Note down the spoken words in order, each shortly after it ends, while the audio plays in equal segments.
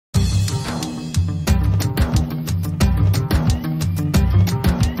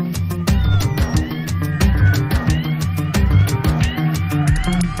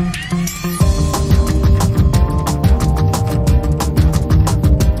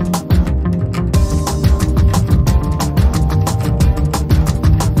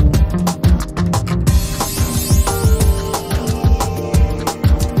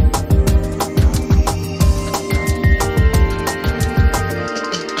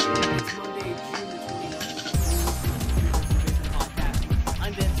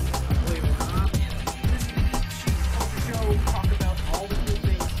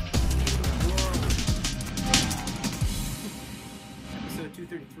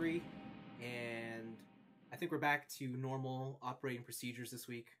3, and I think we're back to normal operating procedures this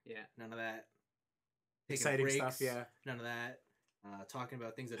week. Yeah. None of that. Exciting breaks, stuff, yeah. None of that. Talking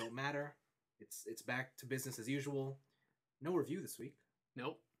about things that don't matter. It's back to business as usual. No review this week.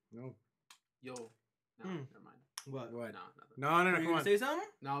 Nope. No. Yo. No, never mind. What? No, nothing. No, Were you come gonna on. say something?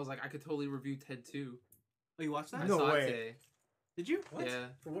 No, I was like, I could totally review Ted 2. Oh, you watched that? I No saw way. it today. Did you? What? Yeah.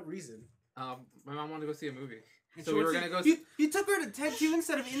 For what reason? My mom wanted to go see a movie. And So she we were went gonna to- go. You took her to Ted 2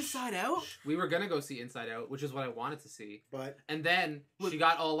 instead of Inside Out? We were gonna go see Inside Out, which is what I wanted to see. But And then Look- she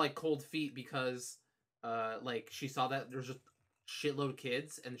got all like cold feet because, like she saw that there's just shitload of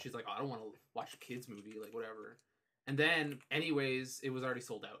kids, and she's like, oh, I don't want to watch a kids movie, like whatever. And then, anyways, it was already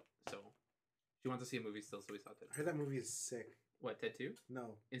sold out, so she wanted to see a movie still, so we saw Ted. I heard that movie is sick. What, Ted 2?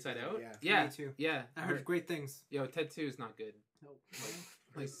 No. Inside Out? Yeah. Yeah. Me too. Yeah. I heard great things. Yo, Ted 2 is not good. Nope.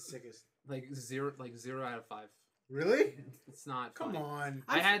 Like, It's the sickest. like 0 out of 5. Really? It's not Come funny. on.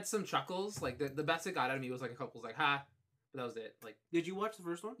 I had some chuckles. Like the best it got out of me was like a couple was like, ha. But that was it. Like, Did you watch the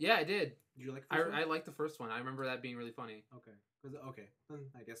first one? yeah, I did. Did you like the first I one? liked the first one. I remember that being really funny. Okay. Okay. Then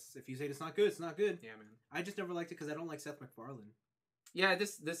I guess if you say it's not good, it's not good. Yeah, man. I just never liked it because I don't like Seth MacFarlane. Yeah,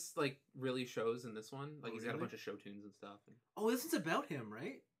 this like really shows in this one. Like Oh, he's got a really? bunch of show tunes and stuff. And... Oh, this one's about him,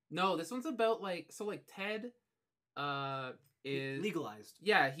 right? No, this one's about like Ted is Legalized.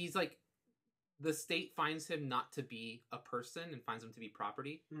 yeah, he's like the state finds him not to be a person and finds him to be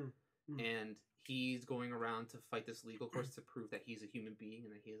property. And he's going around to fight this legal course to prove that he's a human being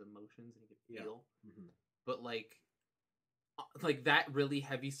and that he has emotions and he can Yeah. feel. Mm-hmm. But like that really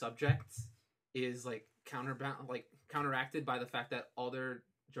heavy subject is like counteracted by the fact that all their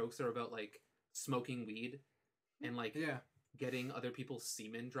jokes are about like smoking weed and like Yeah. getting other people's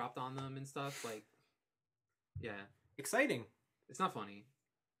semen dropped on them and stuff. Like, yeah, Exciting. it's not funny.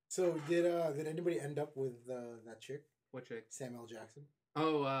 So did anybody end up with that chick, What chick? Samuel Jackson?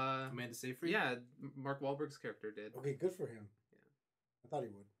 Oh, Amanda Seyfried? yeah, Mark Wahlberg's character did. Okay, good for him. Yeah. I thought he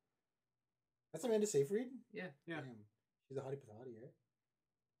would. That's Amanda Seyfried? Yeah, Yeah. Damn. She's a hottie patati, right?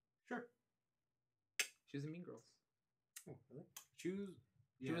 Sure. she was in Mean Girls. Oh, really? Choose.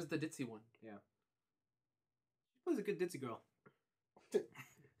 She was the ditzy one. She was a good ditzy girl.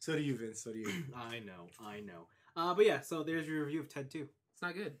 So do you, Vince. So do you. I know. But yeah, so there's your review of Ted 2. It's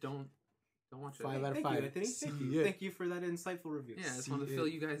not good. Don't watch it. 5 out of Thank 5. you, Anthony. Thank you. Yeah. Thank you for that insightful review. Yeah, I just wanted to fill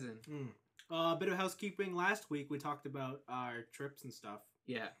you guys in. A bit of housekeeping. Last week we talked about our trips and stuff,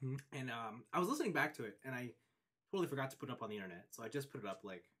 Yeah. and I was listening back to it, and I totally forgot to put it up on the internet, so I just put it up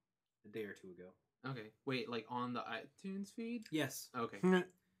like a day or two ago. Okay. Wait, like on the iTunes feed? Yes. Okay.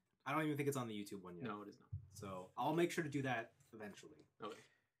 I don't even think it's on the YouTube one yet. No, it is not. So I'll make sure to do that eventually. Okay.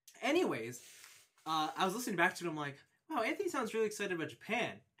 Anyways, I was listening back to it. I'm like, wow, Anthony sounds really excited about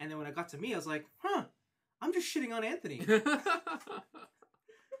Japan. And then when I got to me, I was like, I'm just shitting on Anthony.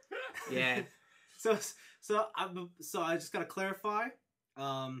 Yeah. So I just gotta clarify.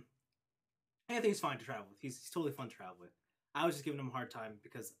 Anthony's fine to travel with. He's totally fun to travel with. I was just giving him a hard time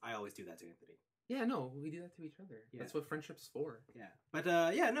because I always do that to Anthony. Yeah, no, we do that to each other. Yeah. That's what friendship's for. Yeah, but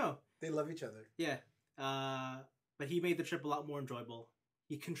no, They love each other. yeah. But he made the trip a lot more enjoyable.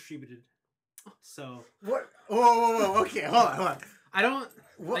 He contributed. So What? Whoa. Okay, hold on. I don't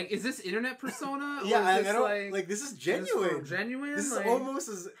What? like. Is this internet persona? Yeah, or I is this, don't like. This is genuine. Genuine. This is like, almost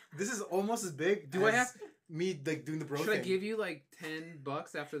as big. Do I as have- me like doing the bro Should thing? I give you like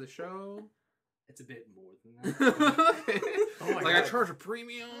 $10 after the show? it's a bit more than that. Okay. Oh my like I God. charge a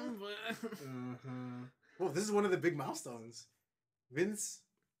premium, but Well, this is one of the big milestones. Vince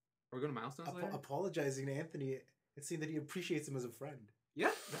we're going to milestones later. apologizing to Anthony and saying that he appreciates him as a friend.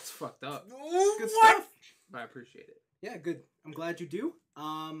 Yeah, That's fucked up, good stuff. but I appreciate it. Yeah, good. I'm glad you do.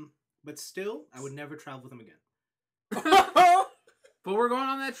 But still, I would never travel with him again. But we're going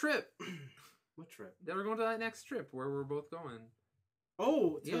on that trip. What trip? Then we're going to that next trip where we're both going.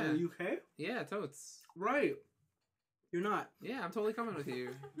 Oh, to Yeah. the UK? Yeah, totes. Right. You're not. Yeah, I'm totally coming with you.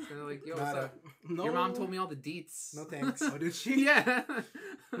 It's kinda like, yo, what's Nada. up? No. Your mom told me all the deets. No thanks. Oh, did she? Yeah.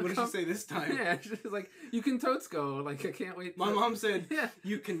 What did she say this time? Yeah, she's like, you can totes go. Like, I can't wait. My mom said, Yeah.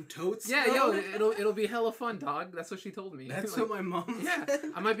 you can totes Yeah, go? yo, it'll be hella fun, dog. That's what she told me. That's Like, what my mom Yeah, said.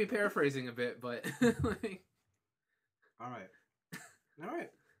 I might be paraphrasing a bit, but like, All right.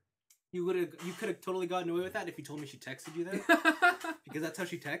 You could have totally gotten away with that if you told me she texted you that. Because that's how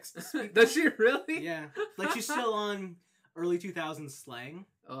she texts people. does she really? Yeah. Like she's still on early 2000s slang.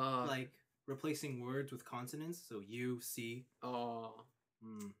 Oh, Like replacing words with consonants. So you, see. oh,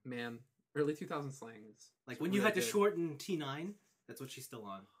 man, early 2000 slang is Like when you had to good. shorten T9, that's what she's still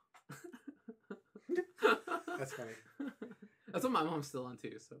on. That's funny. That's what my mom's still on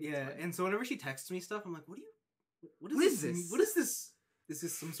too. So it's Yeah, fine. and so whenever she texts me stuff, I'm like, what is What is this? What is this Is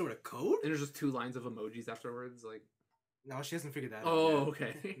this some sort of code? And there's just 2 lines of emojis afterwards. Like, No, she hasn't figured that out. oh,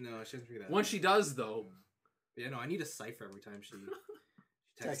 yet. okay. No, she hasn't figured that Once out. she does, though. Yeah, no, I need a cipher every time she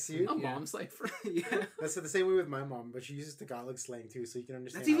Texts me. you? A Yeah. mom cipher. Yeah. That's the same way with my mom, but she uses Tagalog slang too, so you can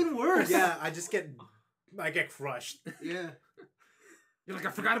understand. That's even worse. Yeah, I get crushed. Yeah. You're like,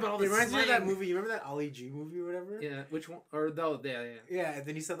 I forgot about all It this reminds me of that slang. movie. You remember that Ali G movie or whatever? Yeah, which one? Or no, yeah. Yeah, and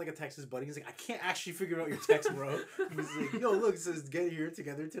then he sent like a text to his buddy. He's like, I can't actually figure out your text, bro. He's like, yo, look, it says get here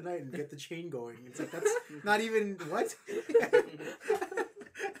together tonight and get the chain going. It's like, that's not even, what?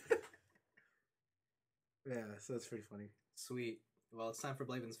 Yeah, so that's pretty funny. Sweet. Well, it's time for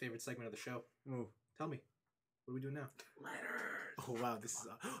Blaven's favorite segment of the show. Oh. Tell me. What are we doing now? Letters. Oh, wow, this is,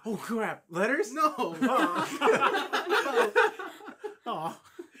 oh, crap. Letters? No. Oh.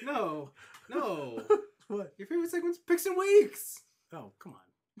 No. No. What? Your favorite segment's Picks and Weeks. Oh, come on.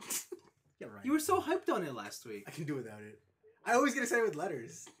 Yeah, right. You were so hyped on it last week. I can do without it. I always get excited with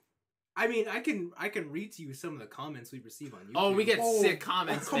letters. I mean, I can read to you some of the comments we receive on YouTube. Oh, we get sick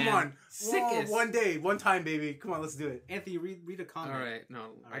comments, come man. on. Sickest. One time, baby. Come on, let's do it. Anthony, read a comment. All right,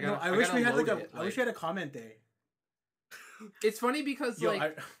 no. I wish we had I wish we had a comment day. It's funny because Yo,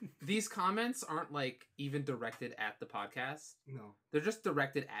 like these comments aren't like even directed at the podcast. No. They're just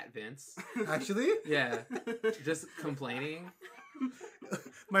directed at Vince. Actually, Yeah, just complaining.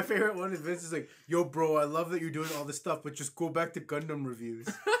 my favorite one is Vince is like, "Yo, bro, I love that you're doing all this stuff, but just go back to Gundam reviews."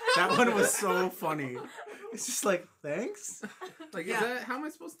 That one was so funny. It's just like, thanks. Like, Yeah. is that how am I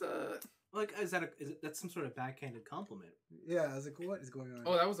supposed to? Like, that's some sort of backhanded compliment? Yeah, I was like, what is going on?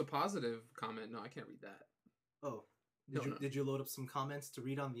 Oh, that was a positive comment. No, I can't read that. Oh. No. Did you load up some comments to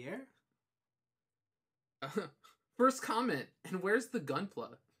read on the air? First comment, and where's the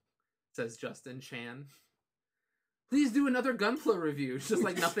Gunpla? Says Justin Chan. Please do another Gunpla review, just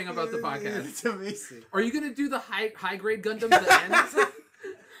like nothing about the podcast. It's amazing. Are you gonna do the high grade Gundam at the end?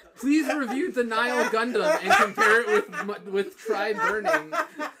 Please review the Nile Gundam and compare it with Try Burning.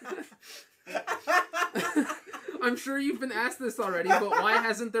 I'm sure you've been asked this already, but why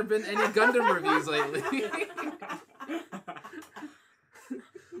hasn't there been any Gundam reviews lately?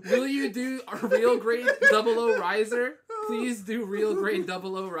 Will you do a real grade 00 Riser? Please do real grade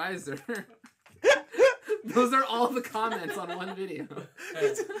 00 Riser. Those are all the comments on one video.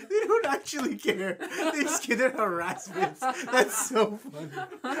 They don't actually care. They just get their harassments. That's so funny.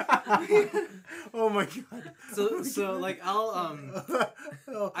 Oh my god. So like I'll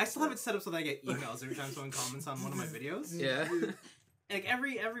Oh. I still have it set up so that I get emails every time someone comments on one of my videos. Yeah. Like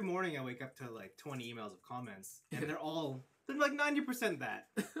every morning I wake up to like 20 emails of comments, and they're like 90% that.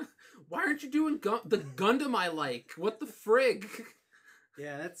 Why aren't you doing the Gundam I like? What the frig?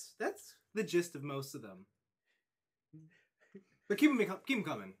 Yeah, that's the gist of most of them. But keep them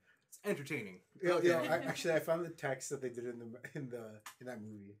coming. It's entertaining. Yo, Okay. I found the text that they did in that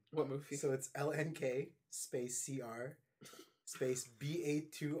movie. What movie? So it's LNK space CR space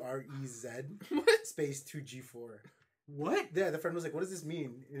BA2REZ What? space 2G4. What? Yeah, the friend was like, "What does this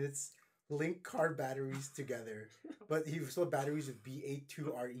mean?" And it's link car batteries together, but he spelled batteries with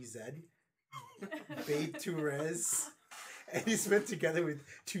BA2REZ, BA2REZ, and he's spelled together with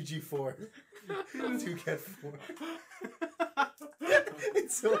 2G4 to get 4. And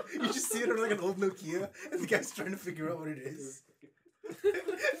so you just see it on like an old Nokia, and the guy's trying to figure out what it is.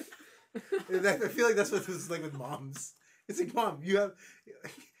 And I feel like that's what it was like with moms. It's like, Mom, you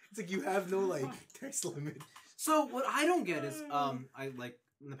have no like text limit. So what I don't get is I like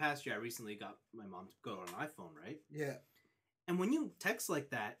in the past year I recently got my mom to go on an iPhone, right? Yeah. And when you text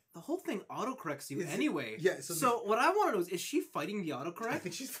like that, the whole thing autocorrects you Is it- anyway. yeah, So, so what I want to know is she fighting the I autocorrect?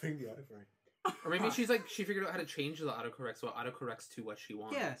 think she's putting the autocorrect. Or maybe she figured out how to change the autocorrect so it autocorrects to what she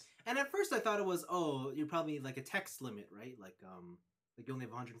wants. Yeah. And at first I thought it was, you probably like a text limit, right? Like you only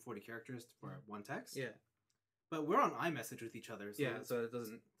have 140 characters for one text. Yeah. But we're on iMessage with each other, so Yeah, so it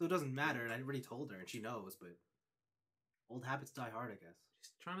doesn't. it doesn't matter. And I already told her, and she knows. But old habits die hard, I guess.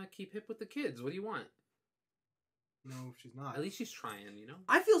 She's trying to keep hip with the kids. What do you want? No, she's not. At least she's trying, you know?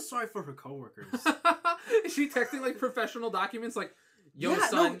 I feel sorry for her coworkers. Is she texting like professional documents like, yo, yeah,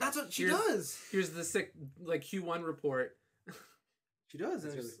 son, no, that's what she here's- does. here's the sick like Q1 report. She does.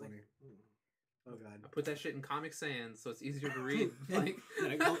 That's and really it's funny. like, Oh god. I put that shit in Comic Sans so it's easier to read. Like,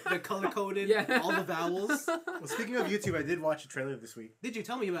 they're color coded. yeah. All the vowels. Well, speaking of YouTube, I did watch a trailer this week. Did you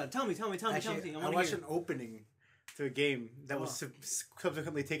tell me about it? Tell me. Actually, I I want to watched hear. an opening to a game that was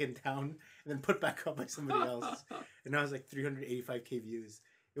subsequently taken down and then put back up by somebody else, and now it's like 385k views.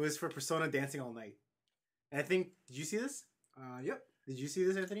 It was for Persona Dancing All Night, and I think did you see this? Yep. Did you see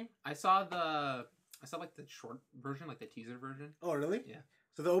this, Anthony? I saw like the short version, like the teaser version. Oh, really? Yeah.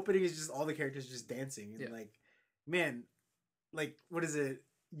 So the opening is just all the characters just dancing, and Yeah. like, man, like what is it?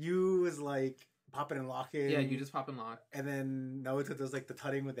 You was like popping and locking. Yeah, you just pop and lock. And then Naruto does like the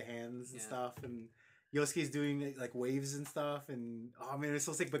tutting with the hands and stuff, and Yosuke's doing like waves and stuff, and oh man, it's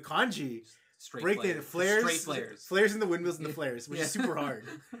so sick. But Kanji Straight break flares. the flares, Straight flares. flares in the windmills and the flares, which Yeah. is super hard.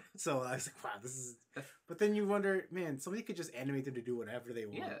 So I was like, wow, this is. But then you wonder, man, somebody could just animate them to do whatever they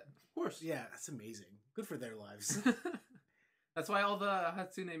want. Yeah, Of course. Yeah, that's amazing. Good for their lives. that's why all the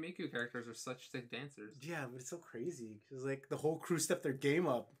Hatsune Miku characters are such sick dancers. Yeah, but it's so crazy because like the whole crew stepped their game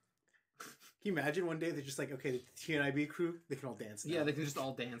up. Can you imagine one day they're just like, okay, the TNIAB crew, they can all dance now. Yeah, they can just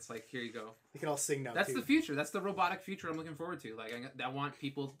all dance. Like, here you go. They can all sing now. That's too. the future. That's the robotic future I'm looking forward to. Like, I want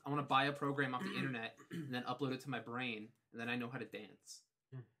people. I want to buy a program off the internet and then upload it to my brain, and then I know how to dance.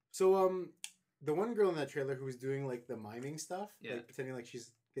 So the one girl in that trailer who was doing like the miming stuff, Yeah. like pretending like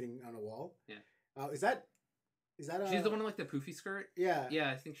she's getting on a wall. Yeah. Is that She's the one in like the poofy skirt. Yeah. Yeah,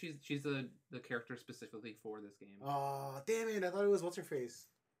 I think she's the character specifically for this game. Oh damn it! I thought it was what's her face.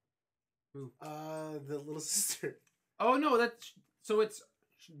 Who? The little sister. Oh no, it's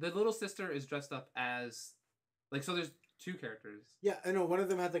the little sister is dressed up as like, so there's two characters. Yeah, I know. One of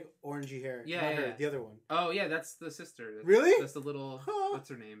them had like orangey hair. Yeah, Not her, yeah. the other one. Oh yeah, that's the sister. Really? That's the little what's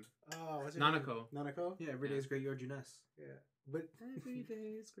her name? Oh, what's her Nanako. name? Nanako. Yeah, every day is great. You're Juness. Yeah, but Every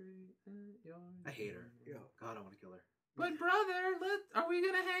day is great. I hate her. Yo. God, I want to kill her. But brother, are we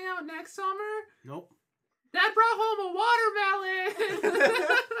gonna hang out next summer? Nope. Dad brought home a watermelon.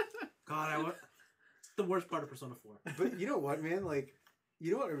 God, I want. It's the worst part of Persona 4. But you know what, man? Like,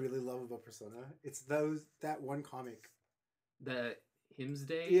 you know what I really love about Persona? It's that one comic. The Hymns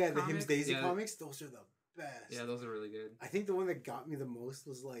Day. Yeah, the comics? Hymns Daisy Yeah. comics. Those are the best. Yeah, those are really good. I think the one that got me the most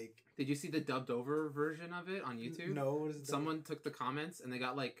was like. Did you see the dubbed over version of it on YouTube? No, what is it? Someone took the comments and they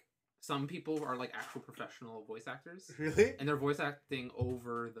got like, some people are like actual professional voice actors, Really? and they're voice acting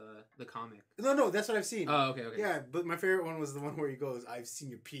over the comic. No, that's what I've seen. Oh, okay. Yeah, but my favorite one was the one where he goes, "I've seen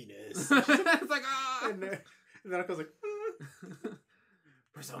your penis," It's like ah. and then I was like,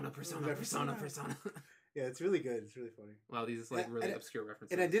 Persona. Yeah, it's really good. It's really funny. Wow, these is like And- really and- obscure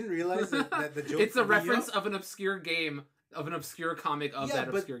references. And I didn't realize that the joke. It's a from reference Yu-Gi-Oh! of an obscure game, of an obscure comic of that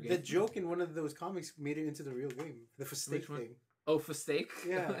obscure but game. the joke in one of those comics made it into the real game. The Which mistake one? thing. Oh, for steak?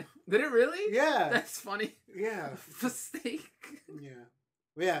 Yeah. Did it really? Yeah. That's funny. Yeah. For steak. Yeah.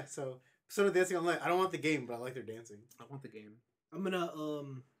 Well, yeah. So Persona Dancing Online. I don't want the game, but I like their dancing. I want the game. I'm gonna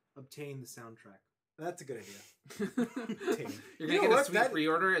obtain the soundtrack. That's a good idea. You're You gonna know get a what? sweet That-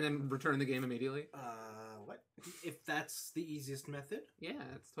 pre-order and then return the game immediately. What? If that's the easiest method. Yeah,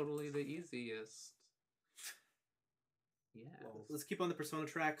 it's totally the easiest. Yeah. Well, Let's keep on the Persona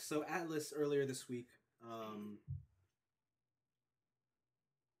track. So Atlas earlier this week.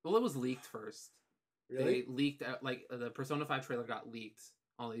 Well, it was leaked first. Really? They leaked out, like the Persona 5 trailer got leaked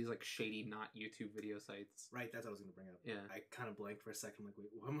on these like shady, not YouTube video sites. Right, that's what I was gonna bring up. Yeah. I kind of blanked for a second. Like, wait,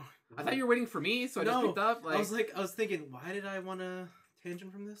 what am I? I thought you were waiting for me, so I just No, picked up. Like, I was thinking, why did I want to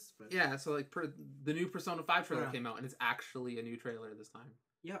tangent from this? But yeah. So like, the new Persona 5 trailer Yeah. came out, and it's actually a new trailer this time.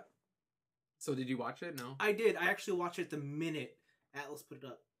 yeah, So did you watch it? No. I did. I actually watched it the minute Atlas put it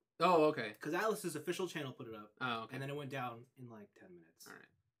up, Oh, okay. because Atlas's official channel put it up, Oh, okay. and then it went down in like 10 minutes. All right.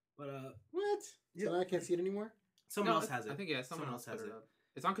 But What? Yeah. So now I can't see it anymore? someone No, else has it. I think yeah, someone else has it.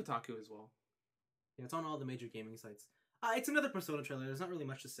 It's on Kotaku as well. Yeah, it's on all the major gaming sites. It's another Persona trailer. There's not really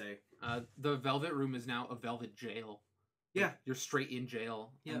much to say. The Velvet Room is now a Velvet Jail. Yeah. Like, you're straight in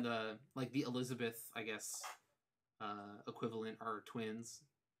jail. Yeah. And like the Elizabeth, I guess, equivalent are twins.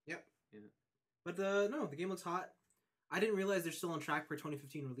 Yep. Yeah. But no, the game looks hot. I didn't realize they're still on track for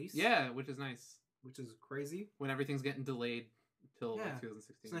 2015 release. Yeah, which is nice. Which is crazy. When everything's getting delayed till Yeah. like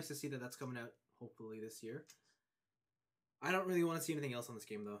 2016. It's nice to see that that's coming out hopefully this year. I don't really want to see anything else on this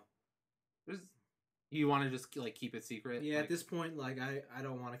game though. You want to just like keep it secret? Yeah, like, at this point, like I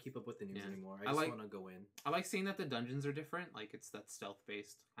don't want to keep up with the news Yeah. anymore. I I just like- want to go in. I like seeing that the dungeons are different. Like it's that stealth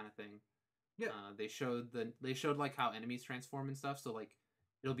based kind of thing. Yeah. They showed like how enemies transform and stuff. So like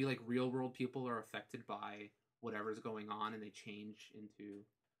it'll be like real world people are affected by whatever's going on and they change into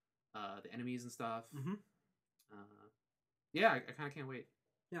the enemies and stuff. Mm-hmm. Yeah, I kind of can't wait.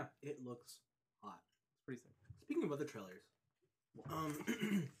 Yeah, it looks hot. It's pretty sick. Speaking of other trailers,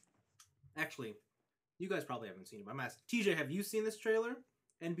 actually, you guys probably haven't seen it. But I'm asking TJ, have you seen this trailer?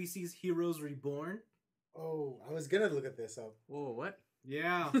 NBC's Heroes Reborn. Oh, I was gonna look at this up. Whoa, what?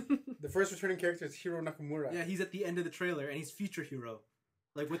 Yeah, The first returning character is Hiro Nakamura. yeah, he's at the end of the trailer, and he's future hero,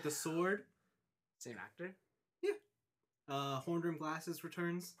 like with the sword. Same actor? Horn Rim Glasses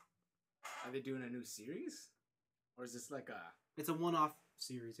returns. Are they doing a new series? Or is this like a... It's a one-off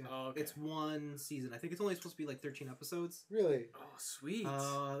series. Yeah, Oh, okay. it's one season. I think it's only supposed to be like 13 episodes. Really? Oh, sweet.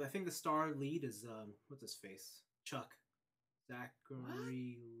 I think the star lead is what's his face? Chuck.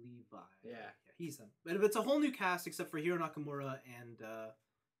 Zachary Levi. Yeah. He's him. But it's a whole new cast except for Hiro Nakamura and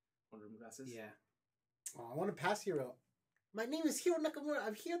Wonder Woman glasses. yeah. Oh, I want to pass Hiro. My name is Hiro Nakamura.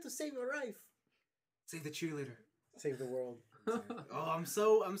 I'm here to save your life. Save the cheerleader. Save the world. Oh, I'm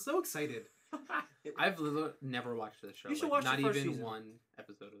so excited. I've never watched this show. You should watch not the first even season. one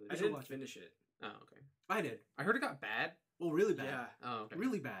episode of I this. didn't watch it. finish it. Oh, okay. I did. I heard it got bad. Oh, really bad. Yeah. Oh, okay.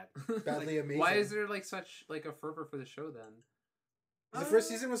 Really bad. Badly amazing. Why is there like such like a fervor for the show then? The first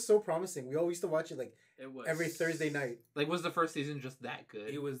season was so promising. We all used to watch it like It was every Thursday night. Like, was the first season just that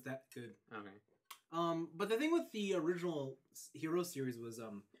good? It was that good. Okay. But the thing with the original Hero series was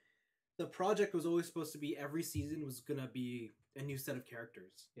the project was always supposed to be every season was gonna be a new set of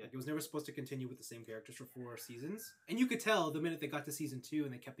characters. Yeah. Like, it was never supposed to continue with the same characters for 4 seasons. And you could tell the minute they got to season 2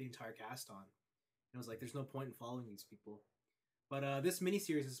 and they kept the entire cast on. And it was like, there's no point in following these people. But this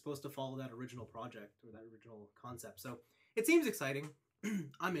miniseries is supposed to follow that original project or that original concept. So it seems exciting.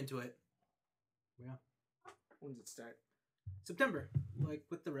 I'm into it. Yeah. When does it start? September, like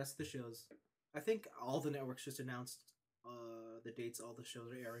with the rest of the shows. I think all the networks just announced the dates all the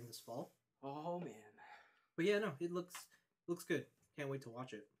shows are airing this fall. Oh man. But yeah, no, it looks good. Can't wait to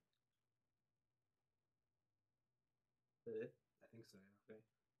watch it. Is that it? I think so.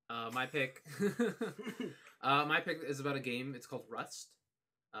 My pick. My pick is about a game. It's called Rust.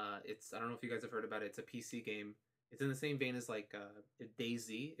 I don't know if you guys have heard about it. It's a PC game. It's in the same vein as like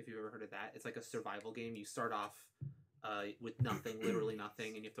DayZ, if you've ever heard of that. It's like a survival game. You start off with nothing, literally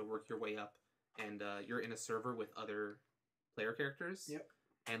nothing, and you have to work your way up. And you're in a server with other player characters. Yep.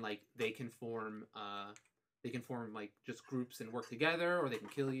 And like they can form like just groups and work together, or they can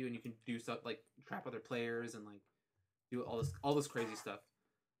kill you, and you can do stuff like trap other players and like do all this crazy stuff.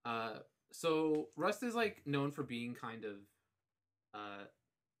 So Rust is like known for being kind of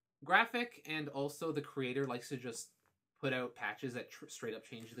graphic, and also the creator likes to just put out patches that straight up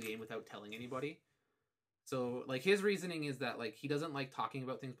change the game without telling anybody. So like his reasoning is that like he doesn't like talking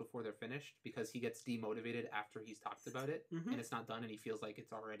about things before they're finished because he gets demotivated after he's talked about it and it's not done, and he feels like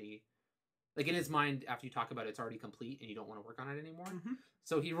it's already like in his mind after you talk about it, it's already complete and you don't want to work on it anymore.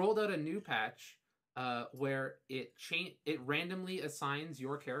 So he rolled out a new patch where it randomly assigns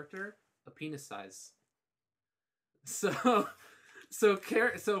your character a penis size. So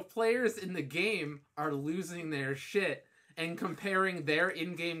players in the game are losing their shit and comparing their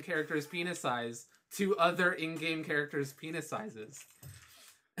in-game character's penis size to other in-game characters' penis sizes.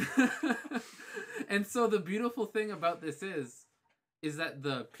 And so the beautiful thing about this is that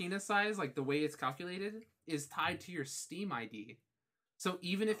the penis size, like the way it's calculated, is tied to your Steam ID. So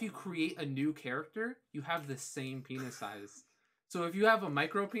even if you create a new character, you have the same penis size. So if you have a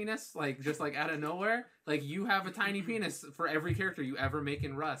micro penis, like just like out of nowhere, like you have a tiny penis for every character you ever make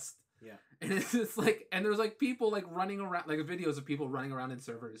in Rust. Yeah. And it's just like, and there's like people like running around, like videos of people running around in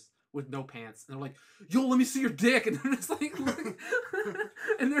servers with no pants, and they're like, "Yo, let me see your dick," and they're just like,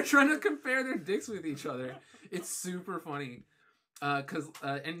 and they're trying to compare their dicks with each other. It's super funny.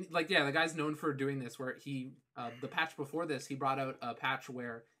 And like, yeah, the guy's known for doing this where he, the patch before this, he brought out a patch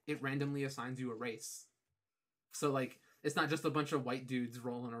where it randomly assigns you a race. So like, it's not just a bunch of white dudes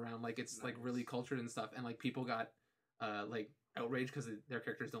rolling around. Like it's like really cultured and stuff. And like people got, like outraged because their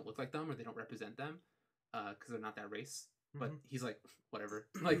characters don't look like them or they don't represent them. Cause they're not that race. But he's like, whatever,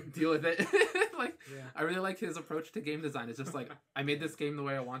 like deal with it. Like, yeah. I really like his approach to game design. It's just like, I made this game the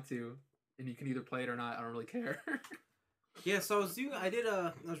way I want to, and you can either play it or not. I don't really care. Yeah, so I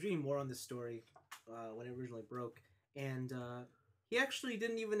was reading more on this story when it originally broke, and he actually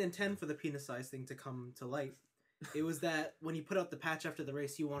didn't even intend for the penis size thing to come to light. It was that when he put out the patch after the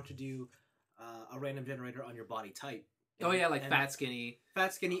race, he wanted to do a random generator on your body type. Oh yeah, like fat, skinny.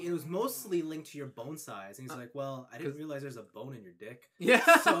 Fat, skinny. It was mostly linked to your bone size, and he's like, "Well, I didn't realize there's a bone in your dick." Yeah.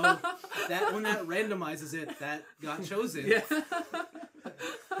 So that when that randomizes it, that got chosen. Yeah.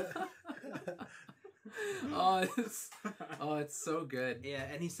 It's so good. Yeah,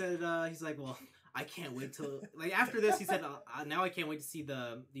 and he said, he's like, well, I can't wait till like after this. He said, now I can't wait to see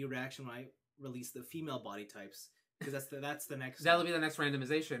the reaction when I release the female body types, because that's the next. That'll be the next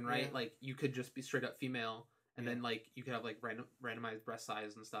randomization, right? Yeah. Like you could just be straight up female, and then like you could have like randomized breast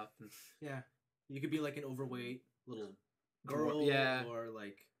size and stuff. And... Yeah, you could be like an overweight little girl, or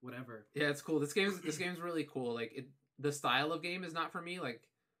like whatever. Yeah, it's cool. This game's really cool. Like the style of game is not for me. Like.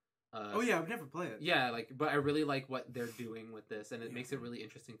 Oh yeah, I would never play it. Yeah, like, but I really like what they're doing with this, and it makes it really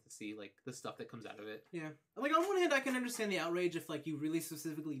interesting to see like the stuff that comes out of it. Yeah, like on one hand, I can understand the outrage if like you really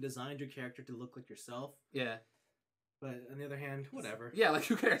specifically designed your character to look like yourself. Yeah, but on the other hand, whatever. Yeah, like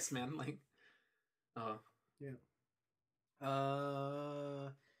who cares, man? Like, oh yeah.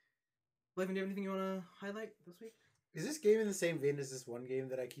 Blaven, do you have anything you want to highlight this week? Is this game in the same vein as this one game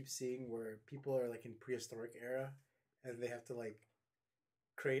that I keep seeing where people are like in prehistoric era and they have to like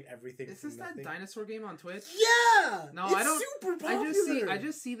create everything? Is from this nothing? that dinosaur game on Twitch? Yeah. No, it's I don't. Super popular. I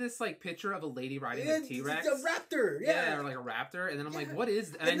just see this like picture of a lady riding a And T-Rex. a raptor. Yeah. or like a raptor, and then I'm like, Yeah. what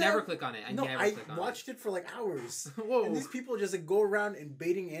is? And I And never then- click on it. I No, never I click on watched it for like hours. it. Whoa. And these people just like go around and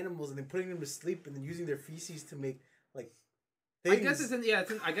baiting animals and then putting them to sleep and then using their feces to make like I things.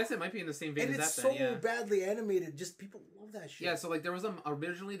 guess I guess it might be in the same vein and as it's that. so Then, yeah. badly animated. Just people love that shit. Yeah, so like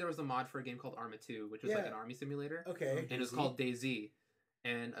originally there was a mod for a game called Arma 2, which was like Yeah. an army simulator, Okay. and it was called DayZ,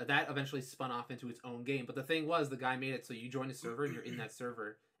 and that eventually spun off into its own game. But the thing was, the guy made it so you join a server and you're in that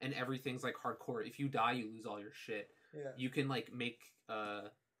server, and everything's like hardcore. If you die, you lose all your shit. Yeah. You can like make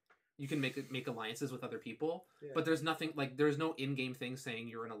make alliances with other people, Yeah. but there's nothing like there's no in-game thing saying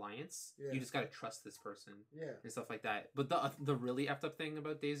you're an alliance. Yeah. You just gotta trust this person Yeah. and stuff like that. But the really effed up thing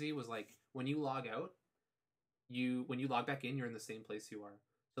about DayZ was like when you log out, when you log back in, you're in the same place you are.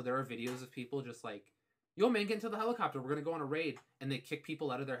 So there are videos of people just like, yo man, get into the helicopter, we're gonna go on a raid, and they kick people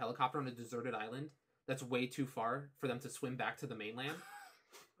out of their helicopter on a deserted island that's way too far for them to swim back to the mainland.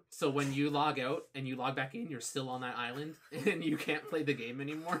 So when you log out and you log back in, you're still on that island and you can't play the game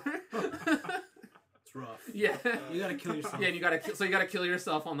anymore. It's rough. Yeah. You gotta kill yourself. Yeah, and you gotta kill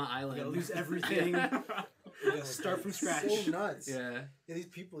yourself on the island. You gotta lose everything. Yeah. You gotta start from scratch. So nuts. Yeah. Yeah, these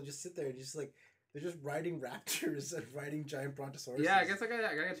people just sit there and just like they're just riding raptors and riding giant brontosauruses. Yeah, I guess I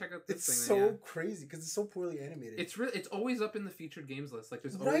gotta check out this it's thing. so then, yeah. crazy because it's so poorly animated. It's always up in the featured games list. Like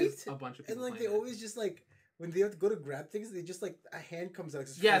there's Right? always a bunch of and people. like they playing it. always just like when they have to go to grab things, they just like a hand comes out.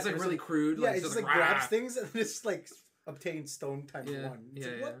 Yeah, it's like really crude. Yeah, like, it just like rah. grabs things and it's like obtain stone times Yeah, one. It's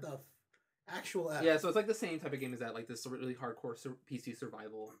yeah, like yeah. what the actual F? Yeah, so it's like the same type of game as that, like this really hardcore PC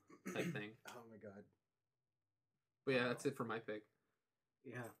survival type thing. Oh my god. But yeah, that's it for my pick.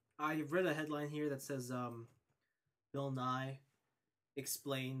 Yeah. I read a headline here that says Bill Nye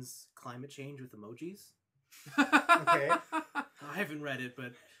explains climate change with emojis. Okay. I haven't read it,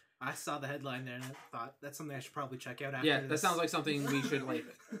 but I saw the headline there and I thought that's something I should probably check out after Yeah, that this. sounds like something we should like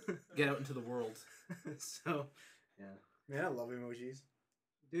get out into the world. So, yeah. Man, I love emojis.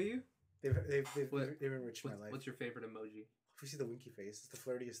 Do you? They've What- enriched my life. What's your favorite emoji? Obviously the winky face. It's the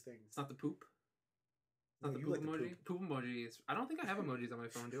flirtiest thing. It's not the poop. It's not No, the you poop like the emoji. Poop emoji is. I don't think I have emojis on my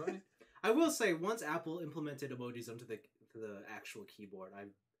phone. Do I? I will say once Apple implemented emojis onto the actual keyboard,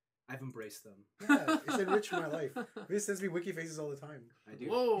 I've embraced them. Yeah, it's enriched my life. It sends me winky faces all the time. I do.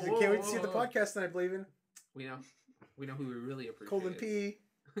 Whoa! He's like, can't wait to see the podcast tonight, Blaven. We know who we really appreciate. Colon P.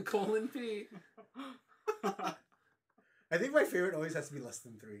 Colon P. I think my favorite always has to be less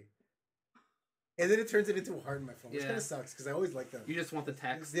than 3. And then it turns it into a heart in my phone, which Yeah. kind of sucks because I always like them. You just want the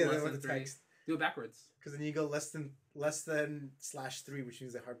text. Yeah, less I want than the 3. text. Do it backwards. Because then you go less than /3, which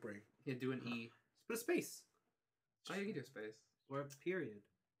means a heartbreak. Yeah, do an E. Put a space Oh, you can do a space. or a period.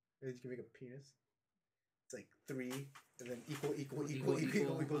 Maybe you can make a penis. It's like 3, and then equal D.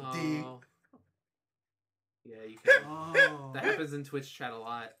 Oh. Yeah, you can. Oh, That happens in Twitch chat a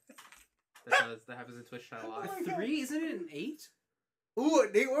lot. That happens in Twitch chat a lot. Oh my a 3? Isn't it an 8? Ooh,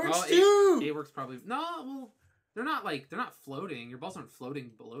 it works Oh, too! It works probably. No, well, they're not floating. Your balls aren't floating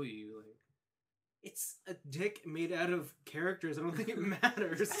below you. Like, It's a dick made out of characters. I don't think it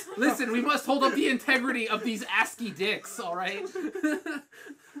matters. listen, we must hold up the integrity of these ASCII dicks. All right.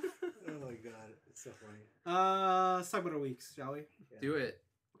 Oh my god, it's so funny. Let's talk about our weeks, shall we? Do it.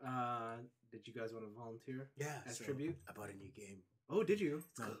 Did you guys want to volunteer Yeah, as tribute? I bought a new game. Oh, did you?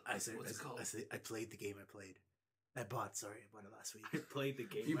 No, What's it called? I played the game I played. I bought it last week. I played the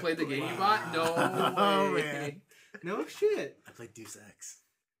game. You I played the game you bought? No Oh, way. man. No shit. I played Deus Ex.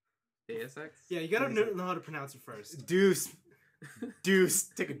 Deus Ex? Yeah, you gotta know how to pronounce it first. Deuce.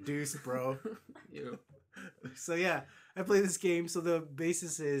 Take a deuce, bro. You. So yeah, I play this game. So the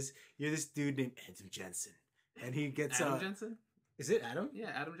basis is you're this dude named Adam Jensen, and he gets Adam Jensen? Is it Adam?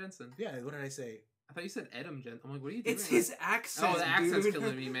 Yeah, Adam Jensen. Yeah. What did I say? I thought you said Adam Jensen. I'm like, what are you doing? It's his accent. Oh, the accent's dude.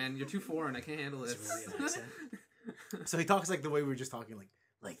 killing me, man. You're too foreign. I can't handle It's this. really an accent. So he talks like the way we were just talking,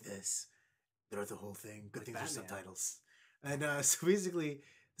 like this. Throughout the whole thing. Good things Like are Batman. subtitles. And so basically,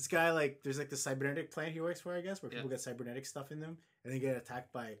 this guy there's like the cybernetic plant he works for, I guess, where people get cybernetic stuff in them, and they get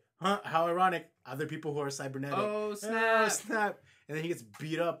attacked by how ironic other people who are cybernetic. Oh, snap. Oh, snap! And then he gets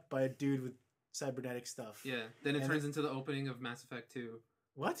beat up by a dude with cybernetic stuff. Yeah. Then it And turns into the opening of Mass Effect 2.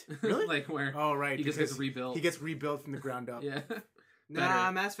 What? Really? Like where Oh, right. he just because gets rebuilt. He gets rebuilt from the ground up. Yeah. Nah,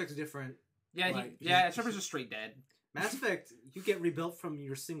 Better. Mass Effect's different. Yeah, Like, Shepard's just straight dead. Mass Effect, you get rebuilt from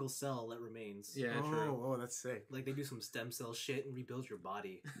your single cell that remains. Yeah, true. Oh, that's sick. Like they do some stem cell shit and rebuild your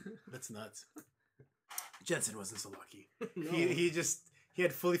body. That's nuts. Jensen wasn't so lucky. No. He just he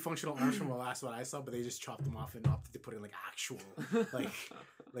had fully functional arms from the last one I saw, but they just chopped them off and opted to put in like actual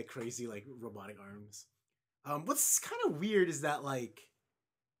like crazy like robotic arms. What's kind of weird is that like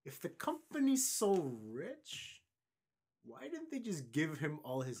if the company's so rich, why didn't they just give him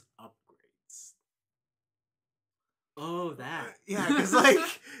all his upgrades? Oh, that. Yeah, because like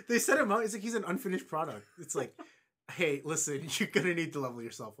they set him out. It's like he's an unfinished product. It's like, hey, listen, you're gonna need to level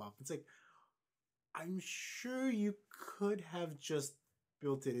yourself up. It's like, I'm sure you could have just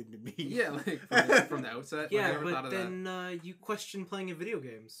built it into me. Yeah, like from the outset. Yeah, like, I never thought but of then you question playing in video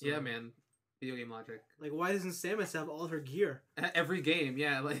games. So. Yeah, man. Video game logic. Like, why doesn't Samus have all her gear? Every game,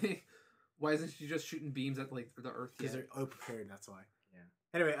 yeah. Like, why isn't she just shooting beams at like the Earth? Because Yet? they're prepared. That's why. Yeah.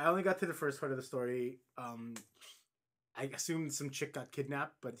 Anyway, I only got to the first part of the story. I assumed some chick got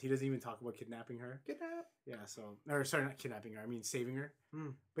kidnapped, but he doesn't even talk about kidnapping her. Kidnap? Yeah, so... Or, sorry, not kidnapping her. I mean, saving her.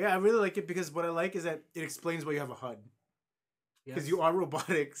 Hmm. But yeah, I really like it because what I like is that it explains why you have a HUD. Because you are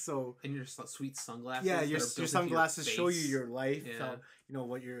robotic, so... And your sweet sunglasses. Yeah, your sunglasses show you your life, Yeah. how, you know,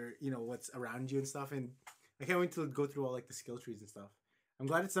 what you're, you know, what's around you and stuff. And I can't wait to go through all, like, the skill trees and stuff. I'm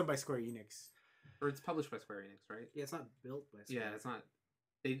glad it's done by Square Enix. Or it's published by Square Enix, right? Yeah, it's not built by Square. Yeah, it's not.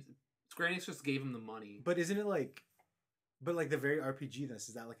 Square Enix just gave him the money. But isn't it like... But, like, the very RPG-ness,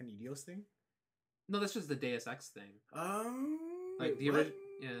 is that, like, an Eidos thing? No, that's just the Deus Ex thing. Wait, Like, the what?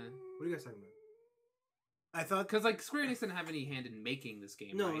 Yeah. What are you guys talking about? I thought... Because, like, Square Enix didn't have any hand in making this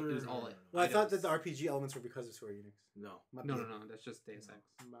game, No, right? no, It was no, all no, no. Well, I thought that items. the RPG elements were because of Square Enix. No. No, that's just Deus Ex.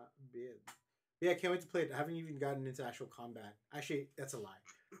 My bad. Yeah, I can't wait to play it. I haven't even gotten into actual combat. Actually, that's a lie.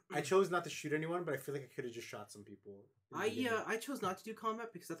 I chose not to shoot anyone, but I feel like I could have just shot some people. I chose not to do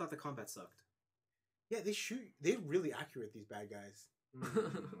combat because I thought the combat sucked. Yeah, they shoot. They're really accurate, these bad guys.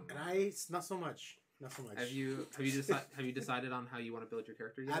 And not so much. Not so much. Have you decided on how you want to build your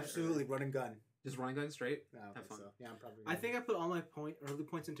character yet? Absolutely, Or run and gun. just run gun straight? No, I Have think fun. so. Yeah, I'm probably. I think I put all my early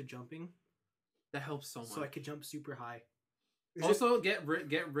points into jumping, That helps so much. so I could jump super high. Also, get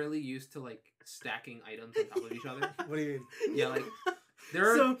really used to like stacking items on top of each other. What do you mean? Yeah, like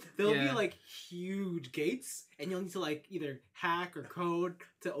there are. So there'll yeah. be like huge gates, and you'll need to like either hack or code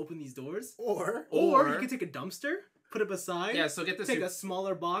to open these doors, Or or you can take a dumpster, put it beside. Yeah, so get the take super, a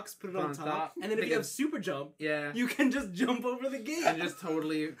smaller box, put it on top, and then if Take you a- have super jump, yeah, you can just jump over the gate. and just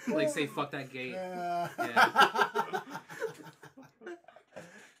totally like say fuck that gate. Yeah.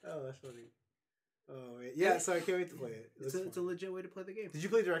 Oh, that's funny. Oh wait. Yeah, so I can't wait to play it. It's a legit way to play the game. Did you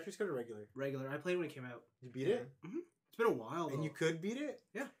play Director's Cut or regular? Regular. I played when it came out. You beat it? It's been a while. And though. you could beat it?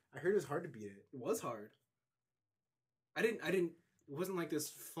 Yeah. I heard it was hard to beat it. It was hard. I didn't. It wasn't like this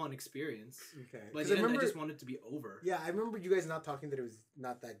fun experience. Okay. Like I remember, I just wanted it to be over. yeah, I remember you guys not talking that it was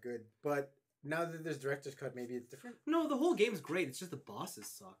not that good, but now that there's Director's Cut, maybe it's different. No, the whole game's great. It's just the bosses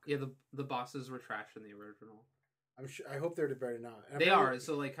suck. Yeah, the bosses were trash in the original. I'm sure. I hope they're better now. And They apparently- are.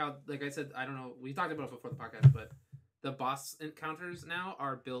 So like how like I said, I don't know. We talked about it before the podcast, but the boss encounters now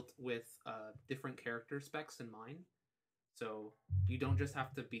are built with different character specs in mind. So you don't just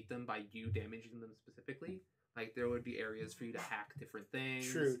have to beat them by you damaging them specifically. Like there would be areas for you to hack different things.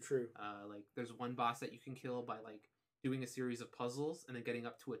 True. Like there's one boss that you can kill by like doing a series of puzzles and then getting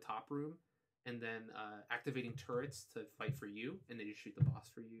up to a top room and then activating turrets to fight for you, and then you shoot the boss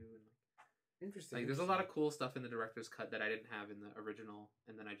for you. And Interesting. like there's a lot of cool stuff in the director's cut that I didn't have in the original,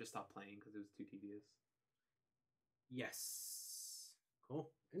 and then I just stopped playing because it was too tedious. Yes. Cool.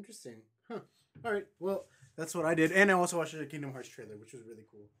 Interesting. Huh. All right. Well, that's what I did, and I also watched the Kingdom Hearts trailer, which was really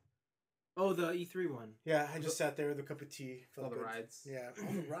cool. Oh, the E3 one. Yeah, I just sat there with a cup of tea. Felt All the good. rides. Yeah,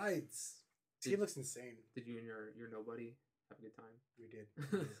 all the rides. This game looks insane. Did you and your nobody have a good time? We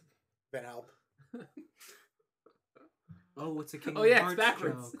did. Ben help. Oh, it's a Kingdom Oh yeah, Hearts it's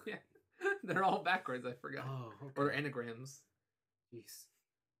backwards. joke. Yeah, they're all backwards. I forgot. Oh, okay. Or anagrams. Jeez.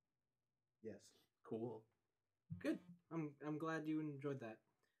 Yes. Cool. Good. I'm glad you enjoyed that.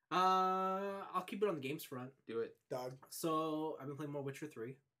 I'll keep it on the games front. Do it. Dog. So I've been playing more Witcher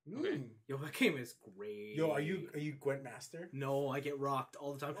 3. Okay. Mm. Yo, that game is great. Yo, are you Gwent master? No, I get rocked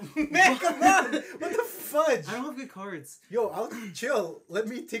all the time. Man, come on! What the fudge? I don't have good cards, Yo, I'll chill. Let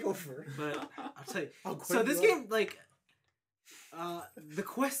me take over. but I'll tell you. I'll So Gwent this you up. game, like, the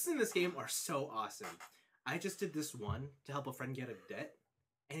quests in this game are so awesome. I just did this one to help a friend get a debt,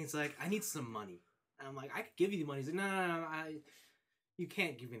 and he's like, "I need some money." And I'm like, "I could give you the money." He's like, "No, you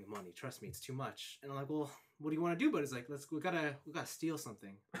can't give me the money. Trust me, it's too much." And I'm like, "Well, what do you want to do?" But it's like, we gotta steal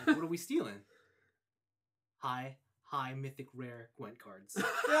something. Like, what are we stealing? High mythic rare Gwent cards.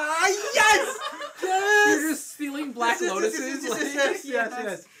 Ah, yes! Yes! You're just stealing Black Yes, Lotuses.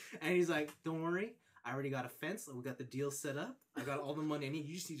 yes. And he's like, "Don't worry, I already got a fence. We got the deal set up. I got all the money I need.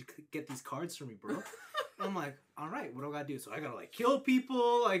 You just need to get these cards for me, bro." I'm like, all right, what do I gotta do? So I gotta like kill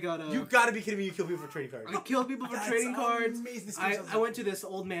people. I gotta. You gotta be kidding me! You kill people for trading cards. I kill people for That's trading cards. amazing. This I game's went to this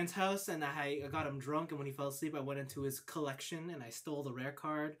old man's house and I got him drunk. And when he fell asleep, I went into his collection and I stole the rare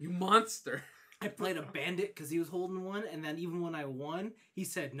card. You monster. I played a bandit because he was holding one. And then even when I won, he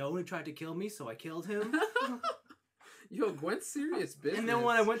said no and tried to kill me, so I killed him. Yo, Gwen's serious business. And then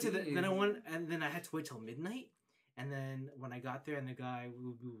when I went to Jeez. then I had to wait till midnight. And then when I got there and the guy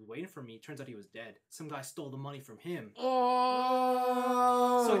who was waiting for me, turns out he was dead. Some guy stole the money from him.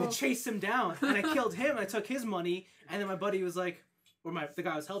 Oh. So I had to chase him down, and I killed him. And I took his money, and then my buddy was like, the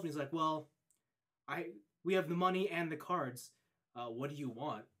guy I was helping, he's like, "Well, we have the money and the cards. What do you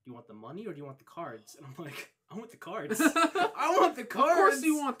want? Do you want the money or do you want the cards?" And I'm like, "I want the cards. I want the cards. Of course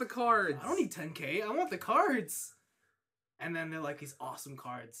you want the cards. I don't need 10K. I want the cards." And then they're like these awesome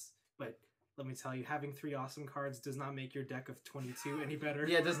cards, but let me tell you, having 3 awesome cards does not make your deck of 22 any better.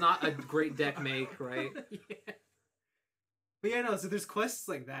 Yeah, does not a great deck make, right? Yeah. But yeah, no, so there's quests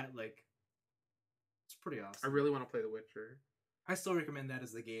like that, like, it's pretty awesome. I really want to play The Witcher. I still recommend that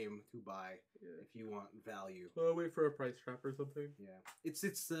as the game to buy if you want value. I'll wait for a price drop or something. Yeah. It's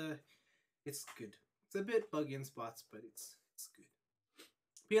good. It's a bit buggy in spots, but it's good.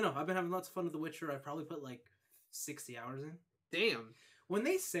 But you know, I've been having lots of fun with The Witcher. I've probably put like 60 hours in. Damn. When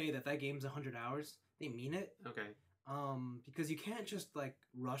they say that game's 100 hours, they mean it. Okay. Because you can't just like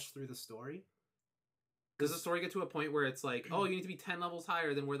rush through the story. Does the story get to a point where it's like, oh, you need to be 10 levels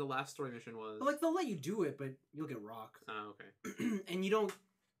higher than where the last story mission was? But, like, they'll let you do it, but you'll get rocked. Oh, okay. And you don't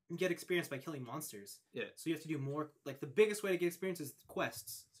get experience by killing monsters. Yeah. So you have to do more. Like, the biggest way to get experience is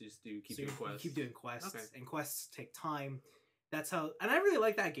quests. So you just keep So doing quests. You keep doing quests. Okay. And quests take time. That's how. And I really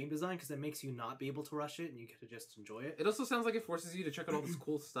like that game design because it makes you not be able to rush it and you get to just enjoy it. It also sounds like it forces you to check out all this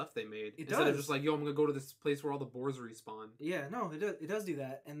cool stuff they made. It Instead of does. just like, yo, I'm going to go to this place where all the boars respawn. Yeah, no, it does do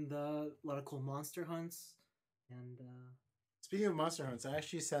that. And a lot of cool monster hunts. And Speaking of monster hunts, I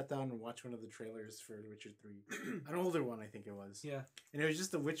actually sat down and watched one of the trailers for The Witcher 3. An older one, I think it was. yeah. And it was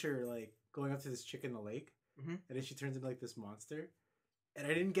just The Witcher, like, going up to this chick in the lake. Mhm. And then she turns into, like, this monster. And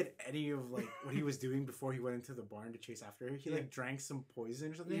I didn't get any of, like, what he was doing before he went into the barn to chase after her. He, Yeah. like, drank some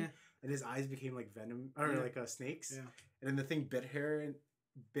poison or something. Yeah. And his eyes became, like, venom, or, Yeah. like, snakes. Yeah. And then the thing bit her and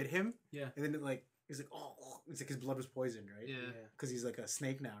bit him. Yeah. And then, it, like, he's like, oh. It's like his blood was poisoned, right? Yeah. Because he's, like, a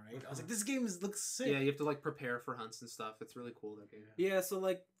snake now, right? I was Uh-huh. like, this game looks sick. Yeah, you have to like prepare for hunts and stuff. It's really cool, that game. Yeah, so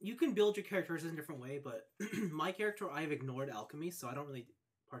like you can build your characters in a different way, but my character, I've ignored alchemy, so I don't really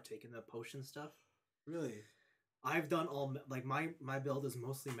partake in the potion stuff. Really? I've done all like my build is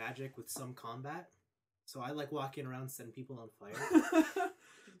mostly magic with some combat, so I like walking around setting people on fire.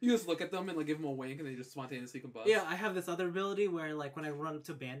 You just look at them and like give them a wink and they just spontaneously combust. Yeah, I have this other ability where like when I run up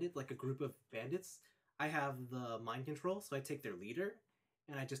to bandit, like a group of bandits, I have the mind control, so I take their leader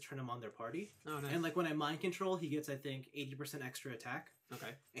and I just turn him on their party. Oh, nice. And like when I mind control, he gets I think 80% extra attack.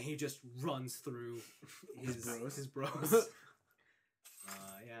 Okay. And he just runs through his bros.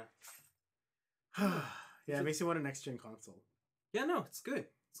 Yeah. Yeah, it makes you want a next gen console. Yeah, no, it's good.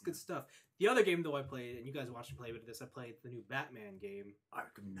 It's good stuff. The other game though I played, and you guys watched me play with this, I played the new Batman game.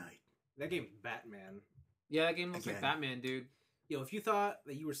 Arkham Knight. That game's Batman. Yeah, that game looks like Again. Batman, dude. Yo, if you thought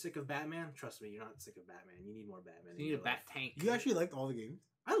that you were sick of Batman, trust me, you're not sick of Batman. You need more Batman. You in need a your bat life. tank. You actually liked all the games?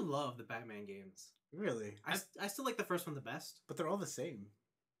 I love the Batman games. Really? I still like the first one the best. But they're all the same.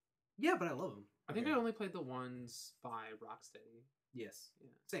 Yeah, but I love them. I think Okay. I only played the ones by Rocksteady. Yes. Yeah.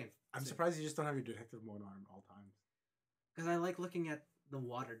 Same. I'm Same. surprised you just don't have your detective mode on all times. Because I like looking at the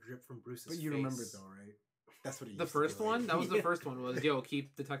water drip from Bruce's But you face. remember though, right? That's what it The used first to be one? like. That was the Yeah. first one. Was yo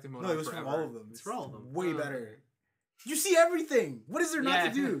keep detective mode No, on it was forever. for all of them. It's for all of them. Way Oh, better. You see everything. What is there not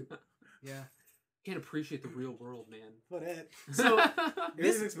to do? Yeah. Can't appreciate the real world, man. What it? So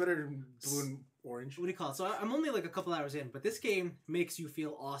This looks better than blue and orange. what do you call it? So I'm only like a couple hours in, but this game makes you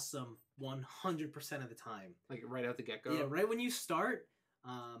feel awesome 100% of the time. Like right out the get go. Yeah, right when you start.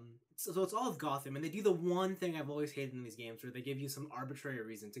 So it's all of Gotham, and they do the one thing I've always hated in these games, where they give you some arbitrary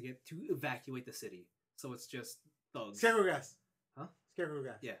reason to evacuate the city. So it's just thugs. Scarecrow gas. Huh? Scarecrow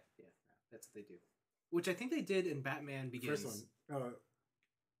gas. Yeah, that's what they do. Which I think they did in Batman Begins. First one. Oh,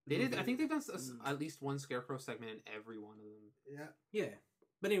 They did. I think they've done at least one Scarecrow segment in every one of them. yeah. Yeah,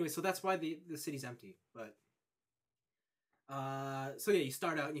 but anyway, so that's why the city's empty. But so yeah, you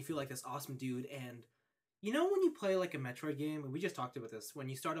start out and you feel like this awesome dude, and you know when you play like a Metroid game, and we just talked about this, when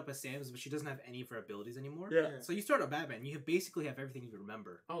you start up as Samus, but she doesn't have any of her abilities anymore. Yeah. So you start up Batman, you basically have everything you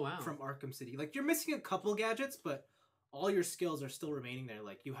remember Oh wow. from Arkham City. Like you're missing a couple gadgets, but all your skills are still remaining there.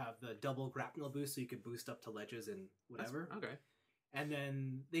 Like you have the double grapnel boost, so you could boost up to ledges and whatever. Okay. And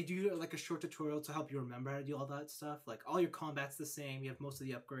then they do like a short tutorial to help you remember how to do all that stuff. Like all your combat's the same. You have most of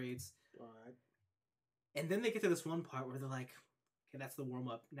the upgrades. But And then they get to this one part where they're like, okay, that's the warm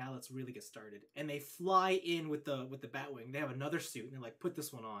up. Now let's really get started. And they fly in with the Batwing. They have another suit, and they're like, put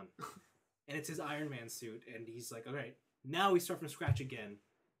this one on. And it's his Iron Man suit, and he's like, all right, now we start from scratch again.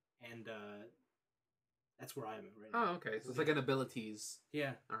 And that's where I am right now. Oh, okay. So it's like an abilities.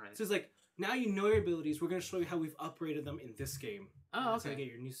 Yeah. All right. So it's like, now you know your abilities. We're going to show you how we've upgraded them in this game. Oh, So you okay.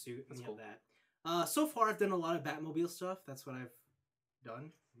 get your new suit, and That's you cool. have that. So far, I've done a lot of Batmobile stuff. That's what I've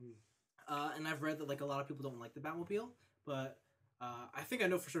done. And I've read that like a lot of people don't like the Batmobile, but I think I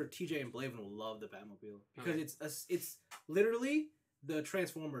know for sure TJ and Blaven will love the Batmobile because it's literally the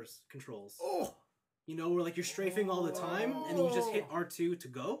Transformers controls. Oh, You know, where like you're strafing all the time, and then you just hit R2 to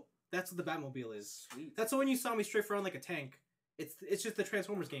go. That's what the Batmobile is. Sweet. That's why when you saw me strafe around like a tank, it's just the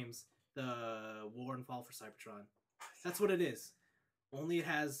Transformers games, the War and Fall for Cybertron. That's what it is. Only it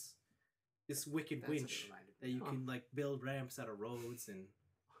has this wicked That's what it winch reminded me that you Huh. can like build ramps out of roads and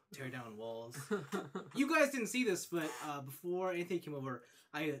tear down walls. You guys didn't see this, but before anything came over,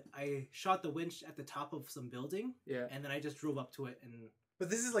 I shot the winch at the top of some building, Yeah. and then I just drove up to it, and but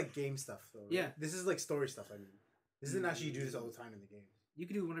this is like game stuff, though. Right? Yeah. This is like story stuff. I mean, this isn't actually you do this all the time in the game. you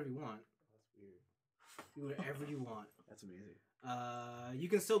can do whatever you want. That's weird. Do whatever you want. That's amazing. You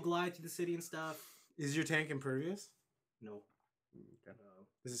can still glide through the city and stuff. Is your tank impervious? No.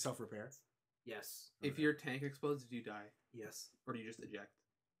 Does it self repair? Yes. If your tank explodes, do you die, Yes. or do you just eject?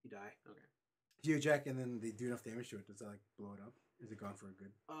 You die. Okay. If you eject and then they do enough damage to it, does that like blow it up? Is it gone for a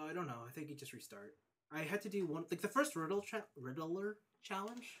good? I don't know. I think you just restart. I had to do one, like the first Riddler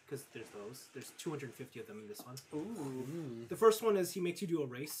challenge, because there's those. There's 250 of them in this one. Ooh. The first one is he makes you do a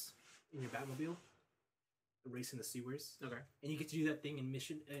race in your Batmobile, a race in the sewers, Okay. and you get to do that thing in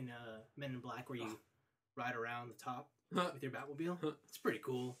Men in Black where you ride around the top with your Batmobile. It's pretty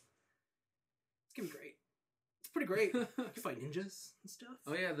cool. It's gonna be great. It's pretty great. You can fight ninjas and stuff.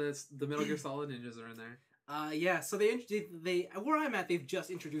 Oh yeah, the Metal Gear Solid ninjas are in there. Yeah. So they where I'm at. They've just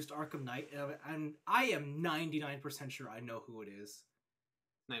introduced Arkham Knight, and I am 99% sure I know who it is.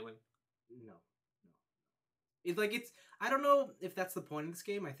 Nightwing. No. It's. I don't know if that's the point of this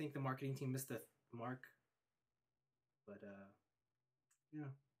game. I think the marketing team missed the mark. But yeah,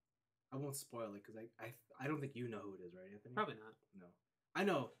 I won't spoil it because I don't think you know who it is, right, Anthony? Probably not. No. I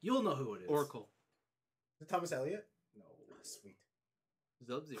know you'll know who it is. Oracle. Is it Thomas Elliott? No. Sweet.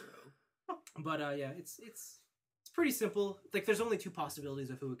 Sub-Zero. But yeah, it's pretty simple. Like there's only two possibilities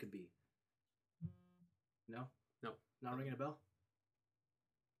of who it could be. No. No. Not ringing a bell.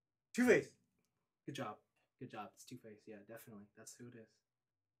 Two-Face. Good job. It's Two-Face. Yeah, definitely. That's who it is.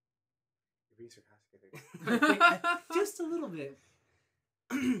 You're being sarcastic, I think. Just a little bit.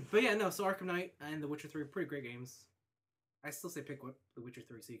 But yeah, no. So Arkham Knight and The Witcher 3 are pretty great games. I still say pick The Witcher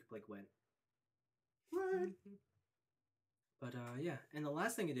 3 so you can play Gwen. What? But yeah, and the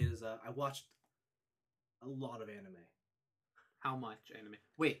last thing I did is I watched a lot of anime. How much anime?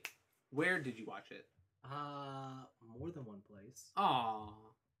 Wait, where did you watch it? More than one place. Aw,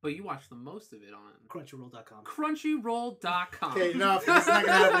 but you watched the most of it on Crunchyroll.com. Crunchyroll.com. Okay, enough. This is not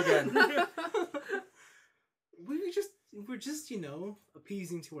gonna happen again. We're just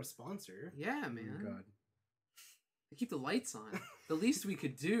appeasing to our sponsor. Yeah, Oh, man. God. To keep the lights on. The least we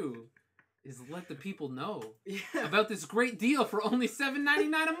could do is let the people know Yeah, about this great deal for only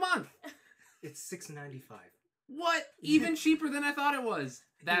 $7.99 a month. it's $6.95. What? Even cheaper than I thought it was.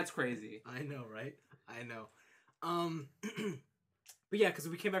 That's crazy. I know, right? I know. But yeah, because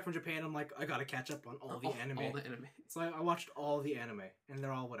we came back from Japan, I'm like, I gotta catch up on all the anime. All the anime. So I watched all the anime, and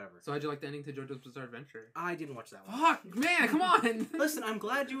they're all whatever. So how'd you like the ending to JoJo's Bizarre Adventure? I didn't watch that one. Fuck, man, come on. Listen, I'm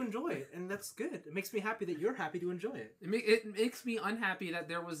glad you enjoy it, and that's good. It makes me happy that you're happy to enjoy it. It makes me unhappy that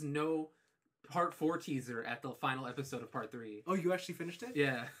there was no Part 4 teaser at the final episode of Part 3. Oh, you actually finished it?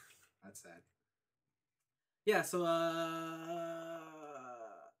 Yeah. That's sad. Yeah, so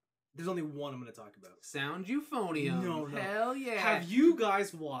there's only one I'm gonna talk about. Sound Euphonium. No. Hell yeah. Have you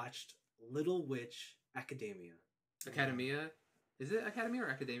guys watched Little Witch Academia? Academia? Is it Academia or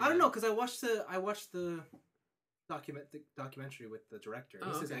Academia? I don't know, because I watched the documentary with the director. Oh,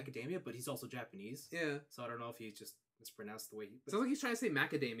 He says okay. Academia, but he's also Japanese. Yeah. So I don't know if he just mispronounced the way he... Sounds like he's trying to say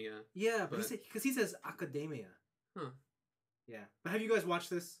macadamia. Yeah, but but- because he says Academia. Huh. Yeah. But have you guys watched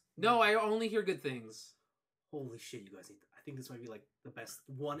this? No, I only hear good things. Holy shit, you guys need I think this might be like the best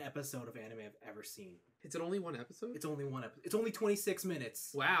one episode of anime I've ever seen. Is it only one episode? It's only one episode. It's only 26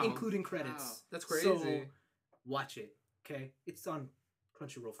 minutes. Wow. Including credits. Wow. That's crazy. So, watch it, okay? It's on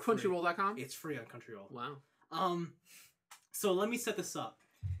Crunchyroll for free. Crunchyroll.com? It's free on Crunchyroll. Wow. So let me set this up.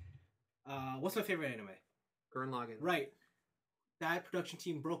 What's my favorite anime? Gurren Lagann. Right. That production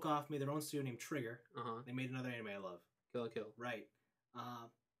team broke off, made their own studio named Trigger. Uh-huh. They made another anime I love. Kill la Kill. Right.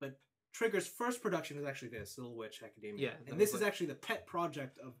 But Trigger's first production is actually this Little Witch Academia. Yeah, that and this was is actually the pet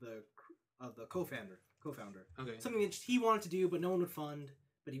project of the co-founder. Okay. Something that he wanted to do, but no one would fund.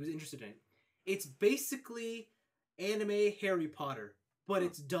 But he was interested in it. It's basically anime Harry Potter, but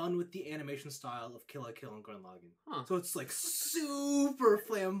it's done with the animation style of Kill la Kill and Gurren Lagann. Huh. So it's like super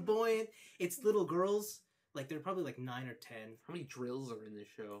flamboyant. It's little girls, like they're probably like 9 or 10. How many drills are in this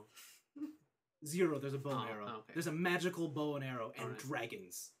show? 0. There's a bow and Oh, arrow. okay. There's a magical bow and arrow and Alright.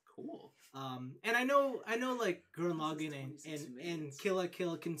 dragons. Cool. And I know like Gurren Lagann and 26 minutes. Kill la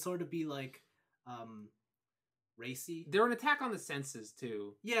Kill can sort of be like racy. They're an attack on the senses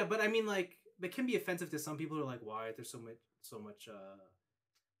too. Yeah, but I mean like they can be offensive to some people who are like, why there's so much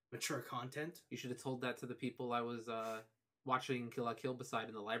mature content. You should have told that to the people I was watching Kill la Kill beside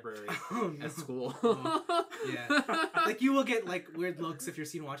in the library Oh, no. at school. Oh, yeah. Like you will get like weird looks if you're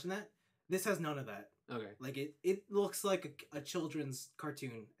seen watching that. This has none of that. Okay. Like it looks like a children's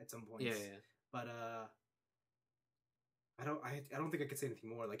cartoon at some points. Yeah. But I don't think I could say anything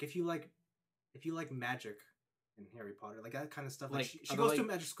more. Like if you like magic in Harry Potter, like that kind of stuff. Like Like, she are goes they, to like-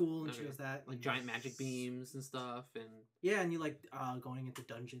 a magic school and she okay. does that. Like giant magic beams and stuff, and Yeah, and you like going into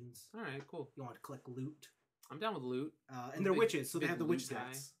dungeons. all right, cool. You want to collect loot. I'm down with loot. And they're Big- witches, so they big have the loot witch guy.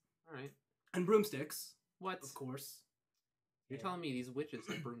 stats. All right. And broomsticks, What? of course. You're Yeah. telling me these witches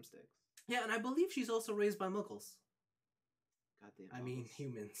have broomsticks? Yeah, and I believe she's also raised by muggles. Goddamn. I mean, muggles.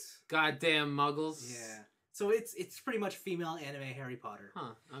 humans. Goddamn muggles. Yeah. So it's pretty much female anime Harry Potter.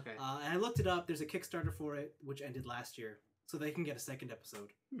 Huh. Okay. And I looked it up. There's a Kickstarter for it, which ended last year, so they can get a second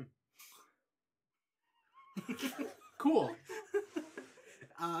episode. Cool.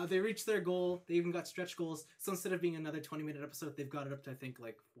 They reached their goal. They even got stretch goals. So instead of being another 20-minute episode, they've got it up to I think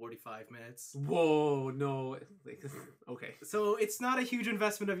like 45 minutes. Whoa. No. Like, okay. So it's not a huge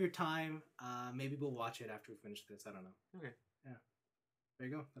investment of your time. Maybe we'll watch it after we finish this. I don't know. Okay. Yeah. There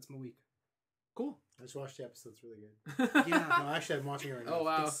you go. That's my week. Cool. I just watched the episode. It's really good. Yeah. No, actually, I'm watching it right now. Oh,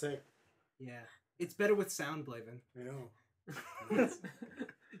 wow. It's sick. Yeah. It's better with sound, Blaven. I know. You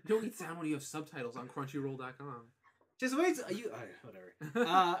don't need sound when you have subtitles on Crunchyroll.com. Just wait.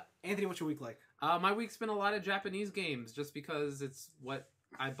 Whatever. Anthony, what's your week like? My week's been a lot of Japanese games, just because it's what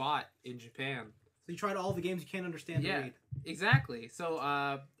I bought in Japan. So you tried all the games you can't understand Yeah. to read. Exactly. So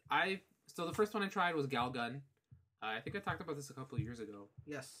so the first one I tried was Galgun. I think I talked about this a couple of years ago,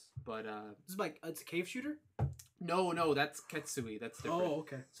 Yes. but This is like it's a cave shooter. no, that's Ketsui. That's different. Oh,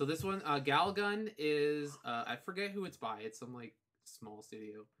 okay. So this one, Galgun is I forget who it's by. It's some like small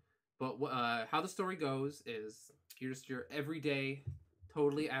studio. But how the story goes is you're just your everyday,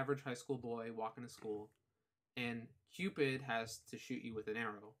 totally average high school boy walking to school, and Cupid has to shoot you with an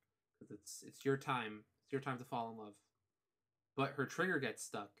arrow because it's your time. It's your time to fall in love. But her trigger gets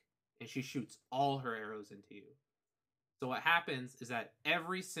stuck, and she shoots all her arrows into you. So what happens is that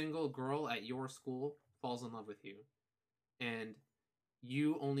every single girl at your school falls in love with you, and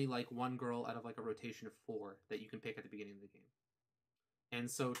you only like one girl out of like a rotation of 4 that you can pick at the beginning of the game. And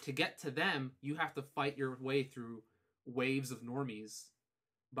so to get to them, you have to fight your way through waves of normies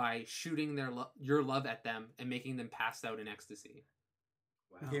by shooting your love at them and making them pass out in ecstasy.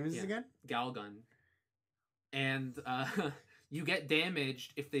 What game is this Yeah. again? Galgun. And you get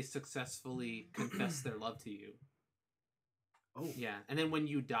damaged if they successfully confess their love to you. Oh. Yeah, and then when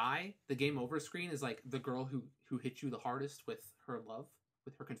you die, the game over screen is like the girl who hit you the hardest with her love,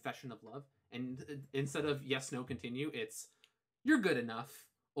 with her confession of love. And instead of yes, no, continue, it's you're good enough,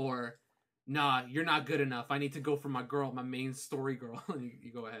 or nah, you're not good enough. I need to go for my girl, my main story girl. And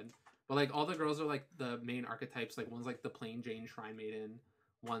you go ahead. But like all the girls are like the main archetypes. Like one's like the plain Jane Shrine Maiden,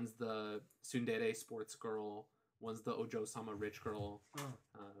 one's the tsundere sports girl, one's the Ojo-sama rich girl.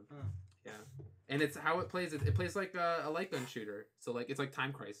 Yeah, and it's how it plays. It plays like a light gun shooter. So like it's like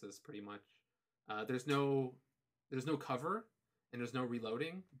Time Crisis pretty much. There's no cover and there's no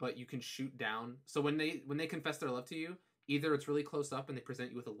reloading, but you can shoot down. So when they confess their love to you, either it's really close up and they present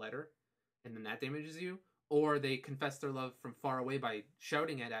you with a letter, and then that damages you, or they confess their love from far away by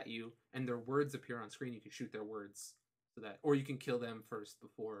shouting it at you, and their words appear on screen. You can shoot their words, so that, or you can kill them first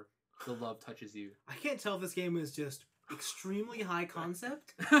before the love touches you. I can't tell if this game is just extremely high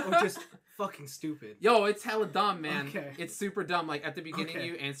concept or just fucking stupid. Yo, it's hella dumb, man. Okay. It's super dumb. Like at the beginning, Okay.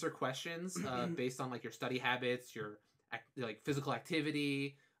 you answer questions based on like your study habits, your like physical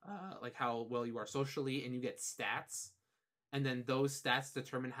activity, like how well you are socially, and you get stats. And then those stats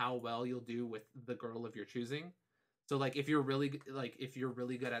determine how well you'll do with the girl of your choosing. So like if you're really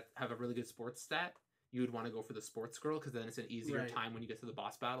good at have a really good sports stat, you would want to go for the sports girl because then it's an easier Right. time when you get to the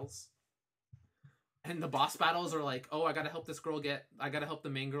boss battles. And the boss battles are like, oh, I gotta help the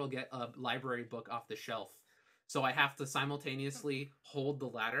main girl get a library book off the shelf. So I have to simultaneously hold the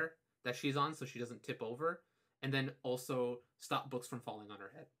ladder that she's on so she doesn't tip over, and then also stop books from falling on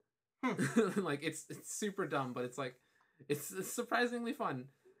her head. Like it's super dumb, but it's like it's surprisingly fun.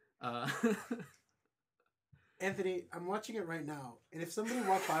 Anthony, I'm watching it right now, and if somebody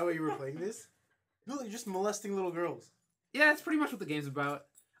walked by while you were playing this, you're just molesting little girls. Yeah, that's pretty much what the game's about.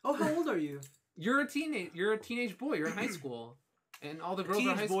 Oh, how old are you? You're a teenage boy. You're in high school, and all the girls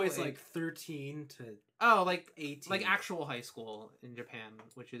are in high school. Teenage boy is like 13 to like 18, like actual high school in Japan,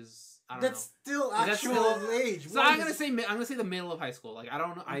 which is I don't That's know. still actual still- age. So I'm gonna say the middle of high school. Like I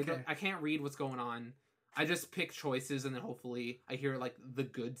don't know. Okay. I can't read what's going on. I just pick choices, and then hopefully I hear like the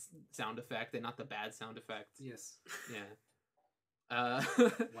good sound effect and not the bad sound effect. Yes. Yeah. Wow.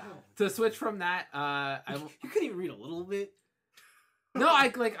 To switch from that, You couldn't even read a little bit. no,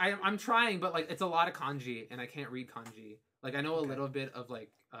 I'm trying, but like it's a lot of kanji, and I can't read kanji. Like I know a Okay. little bit of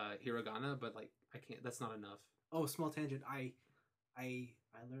like hiragana, but like I can't. That's not enough. Oh, small tangent. I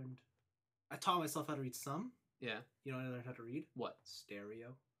learned. I taught myself how to read some. Yeah. You know what I learned how to read? What?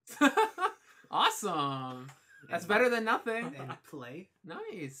 Stereo. Awesome. That's And- better than nothing. And play.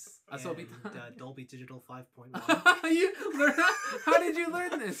 Nice. And So Dolby Digital 5.1. you learn, how did you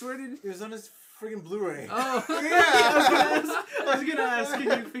learn this? Where did? It was on his friggin' Blu-ray. Oh I was gonna ask, can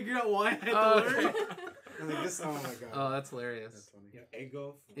you figure out why I had to Oh, learn? okay. I'm like, this. Oh my god. Oh, that's hilarious. That's funny. Yeah,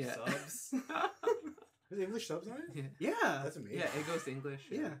 Ego for Yeah. subs. There's English subs on it? Yeah. Yeah. That's amazing. Yeah, it goes to English.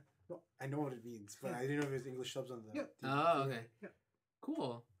 Yeah. Well, I know what it means, but Yeah. I didn't know if there's English subs on the. Yeah. Oh, okay. Yeah.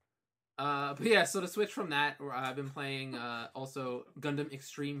 Cool. But yeah, so to switch from that, I've been playing also Gundam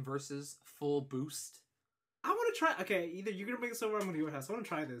Extreme versus Full Boost. I want to try. Okay, either you're gonna make this over, or I'm gonna go to your house. I want to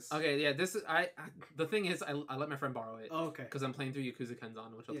try this. Okay, yeah, this is the thing is I let my friend borrow it Oh, okay. because I'm playing through Yakuza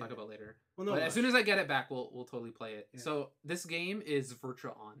Kenzan, which I'll Yeah. talk about later. Well, no. But as soon as I get it back, we'll totally play it. Yeah. So this game is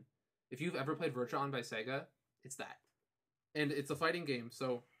Virtua On. If you've ever played Virtua On by Sega, it's that, and it's a fighting game.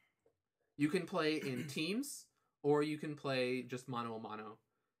 So you can play in teams or you can play just mano a mano.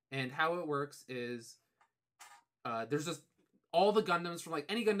 And how it works is there's just all the Gundams from like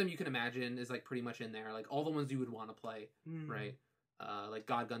any Gundam you can imagine is like pretty much in there. Like all the ones you would want to play, right? Like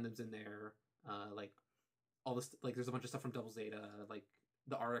God Gundam's in there. Like all this like there's a bunch of stuff from Double Zeta. Like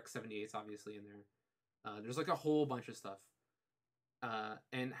the RX-78 is obviously in there. There's like a whole bunch of stuff.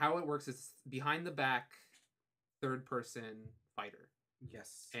 And how it works is behind the back, third person fighter.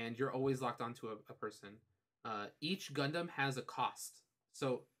 Yes. And you're always locked onto a person. Each Gundam has a cost.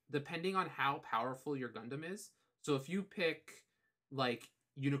 So depending on how powerful your Gundam is, so if you pick like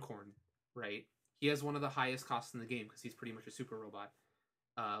Unicorn, right? He has one of the highest costs in the game because he's pretty much a super robot.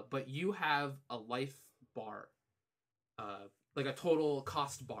 But you have a life bar, like a total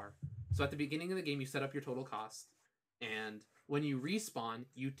cost bar. So at the beginning of the game, you set up your total cost, and when you respawn,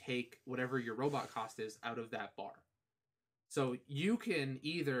 you take whatever your robot cost is out of that bar. So you can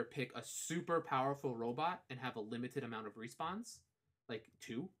either pick a super powerful robot and have a limited amount of respawns, like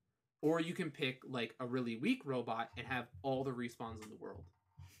 2, or you can pick like a really weak robot and have all the respawns in the world.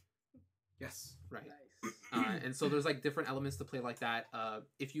 Yes. Right. Nice. And so there's like different elements to play like that.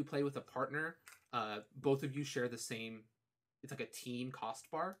 If you play with a partner, both of you share the same. It's like a team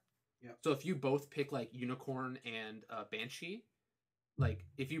cost bar. Yep. So if you both pick like Unicorn and Banshee, like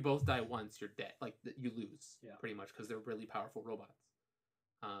if you both die once, you're dead. Like you lose. Yeah. Pretty much because they're really powerful robots.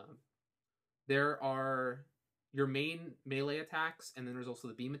 There are your main melee attacks, and then there's also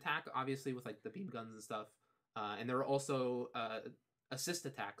the beam attack, obviously with like the beam guns and stuff. And there are also assist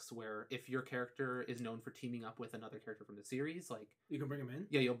attacks where if your character is known for teaming up with another character from the series, like You can bring him in.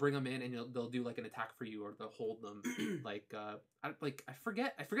 yeah, you'll bring them in and they'll do like an attack for you, or they'll hold them. I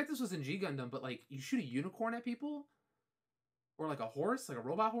forget this was in G Gundam, but like you shoot a unicorn at people, or like a horse, like a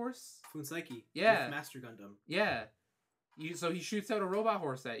robot horse. Funseki. Yeah. With Master Gundam. Yeah. So he shoots out a robot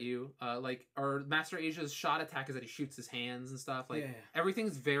horse at you. Or Master Asia's shot attack is that he shoots his hands and stuff. Like Yeah.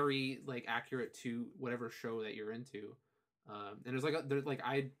 everything's very like accurate to whatever show that you're into. And there's like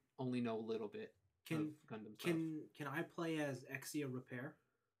I only know a little bit Can of Gundam stuff. can I play as Exia Repair?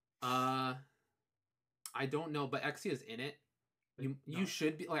 I don't know, but Exia's in it. You No.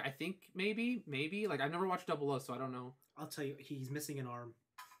 should be like I think maybe like I've never watched Double O, so I don't know. I'll tell you, he's missing an arm,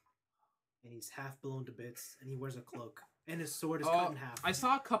 and he's half blown to bits, and he wears a cloak, and his sword is cut in half. I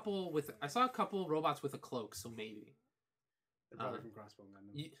saw a couple robots with a cloak, so maybe They're probably from Crossbone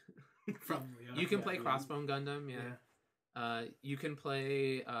Gundam. Probably. you can Yeah, play yeah. Crossbone Gundam, yeah. You can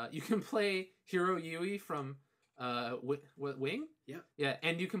play Hero Yui from Wing? Yeah,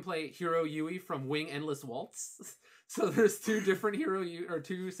 and you can play Hero Yui from Wing Endless Waltz. So there's two separate Hero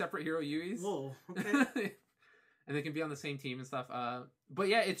Yuis. Whoa. Okay. And they can be on the same team and stuff. But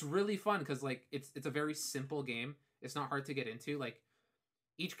yeah, it's really fun because like it's a very simple game. It's not hard to get into. Like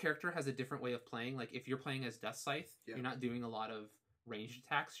each character has a different way of playing. Like if you're playing as Death Scythe, Yeah. you're not doing a lot of ranged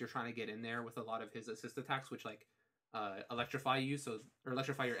attacks. You're trying to get in there with a lot of his assist attacks, which like electrify you, or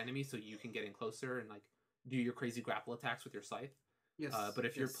electrify your enemy, so you can get in closer and like do your crazy grapple attacks with your scythe. Yes. But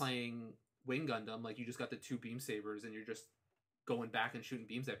if you're playing Wing Gundam, like you just got the 2 beam sabers and you're just going back and shooting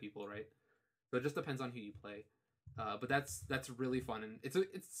beams at people, right? So it just depends on who you play. But that's really fun, and it's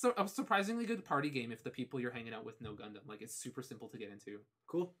a surprisingly good party game if the people you're hanging out with know Gundam. Like it's super simple to get into.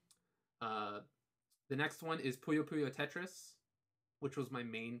 Cool. The next one is Puyo Puyo Tetris, which was my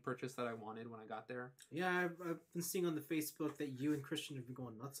main purchase that I wanted when I got there. Yeah, I've been seeing on the Facebook that you and Christian have been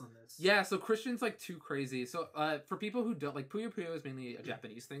going nuts on this. Yeah, so Christian's like too crazy. So for people who don't, like, Puyo Puyo is mainly a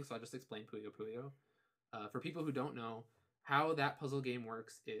Japanese thing, so I'll just explain Puyo Puyo. For people who don't know, how that puzzle game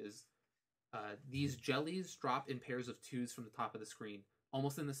works is these jellies drop in pairs of 2s from the top of the screen,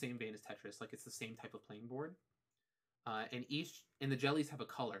 almost in the same vein as Tetris. Like it's the same type of playing board. And the jellies have a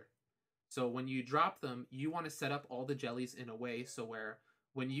color. So when you drop them, you want to set up all the jellies in a way so where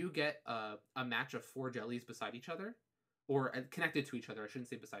when you get a match of 4 jellies beside each other, or connected to each other, I shouldn't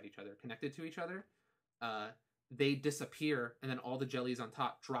say beside each other, connected to each other, they disappear and then all the jellies on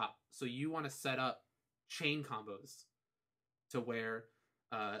top drop. So you want to set up chain combos to where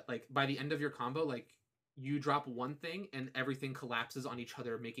like by the end of your combo, like you drop one thing and everything collapses on each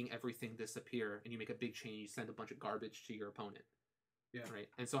other, making everything disappear, and you make a big chain. You send a bunch of garbage to your opponent. Yeah. Right.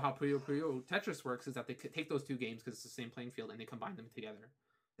 And so how Puyo Puyo Tetris works is that they take those 2 games because it's the same playing field and they combine them together.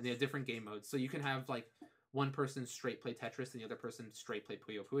 And they have different game modes. So you can have like one person straight play Tetris and the other person straight play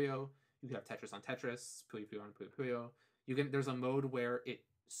Puyo Puyo. You can have Tetris on Tetris, Puyo Puyo on Puyo Puyo. There's a mode where it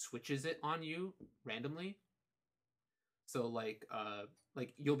switches it on you randomly. So like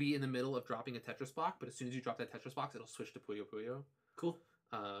you'll be in the middle of dropping a Tetris block, but as soon as you drop that Tetris box, it'll switch to Puyo Puyo. Cool.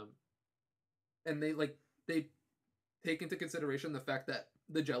 And they take into consideration the fact that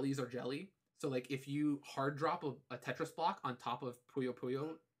the jellies are jelly. So like if you hard drop a Tetris block on top of Puyo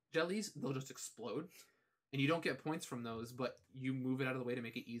Puyo jellies, they'll just explode. And you don't get points from those, but you move it out of the way to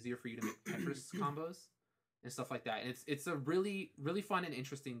make it easier for you to make Tetris combos and stuff like that. And it's a really, really fun and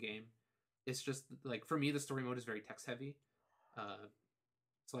interesting game. It's just like, for me, the story mode is very text heavy.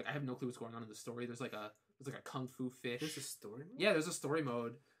 So like I have no clue what's going on in the story. There's like a kung fu fish. There's a story mode? Yeah, there's a story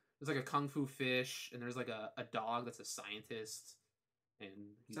mode. There's like a kung fu fish, and there's like a dog that's a scientist, and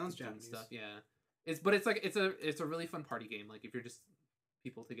he's Sounds doing Japanese. stuff. Yeah, it's a really fun party game. Like if you're just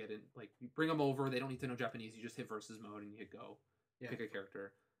people to get in, like you bring them over. They don't need to know Japanese. You just hit versus mode and you hit go. Yeah. Pick a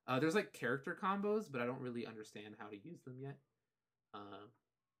character. There's like character combos, but I don't really understand how to use them yet.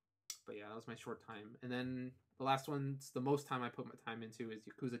 But yeah, that was my short time. And then the last one's the most time I put my time into is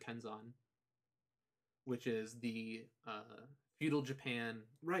Yakuza Kenzan, which is the feudal Japan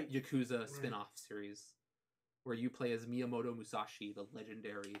Right. Yakuza spin-off series where you play as Miyamoto Musashi, the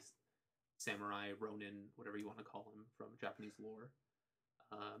legendary samurai, ronin, whatever you want to call him from Japanese lore.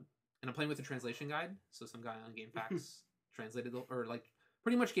 And I'm playing with a translation guide, so some guy on GameFAQs translated or like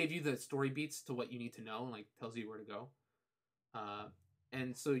pretty much gave you the story beats to what you need to know and like tells you where to go.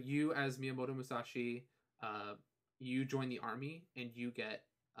 And so you as Miyamoto Musashi, you join the army and you get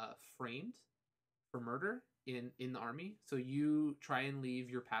framed for murder in the army. So you try and leave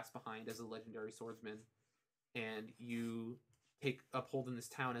your past behind as a legendary swordsman, and you uphold in this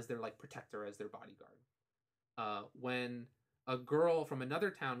town as their like protector, as their bodyguard. When a girl from another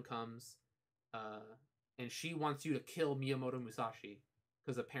town comes, and she wants you to kill Miyamoto Musashi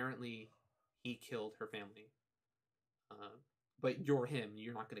because apparently he killed her family. But you're him.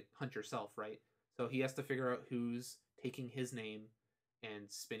 You're not going to hunt yourself, right? So he has to figure out who's taking his name and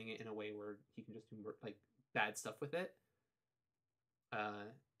spinning it in a way where he can just do like bad stuff with it.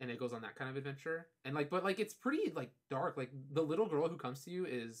 And it goes on that kind of adventure. And like, but like, it's pretty like dark. Like the little girl who comes to you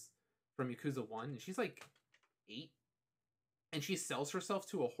is from Yakuza 1, and she's like 8, and she sells herself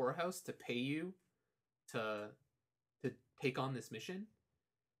to a whorehouse to pay you to take on this mission.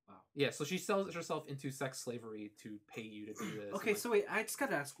 Wow. Yeah, so she sells herself into sex slavery to pay you to do this. Okay, like, so wait, I just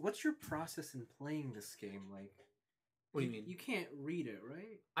gotta ask, what's your process in playing this game? Like, what do you mean? You can't read it,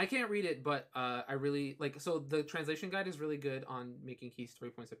 right? I can't read it, but I really like. So the translation guide is really good on making key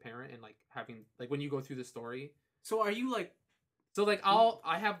story points apparent and like having like when you go through the story. So are you like? So like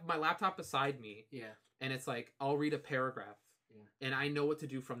I have my laptop beside me. Yeah. And it's like I'll read a paragraph. Yeah. And I know what to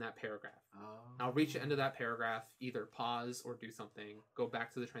do from that paragraph. Oh. I'll reach the end of that paragraph, either pause or do something, go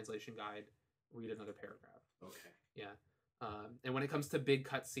back to the translation guide, read another paragraph. Okay. Yeah. And when it comes to big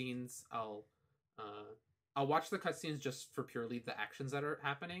cutscenes, I'll watch the cutscenes just for purely the actions that are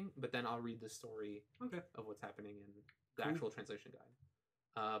happening, but then I'll read the story of what's happening in the actual translation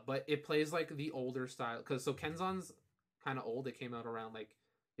guide. But it plays like the older style, because so Kenzan's kind of old. It came out around like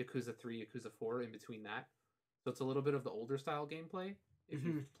Yakuza 3, Yakuza 4 in between that. So it's a little bit of the older style gameplay if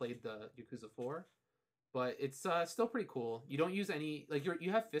you've played the Yakuza 4. But it's still pretty cool. You don't use any, like,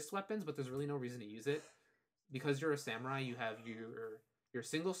 you have fist weapons, but there's really no reason to use it. Because you're a samurai, you have your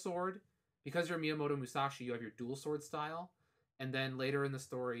single sword. Because you're Miyamoto Musashi, you have your dual sword style. And then later in the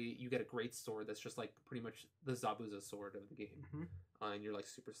story, you get a great sword that's just like pretty much the Zabuza sword of the game. And you're like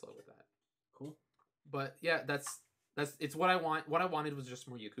super slow with that. Cool. But yeah, it's what I want. What I wanted was just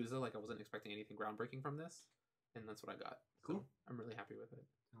more Yakuza. Like I wasn't expecting anything groundbreaking from this. And that's what I got. Cool. So I'm really happy with it.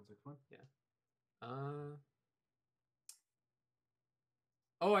 Sounds like fun. Yeah.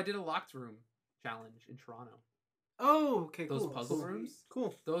 Oh, I did a locked room challenge in Toronto. Oh, okay, Those cool. puzzle Cool. rooms?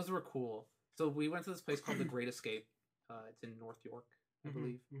 Cool. Those were cool. So we went to this place called The Great Escape. It's in North York, I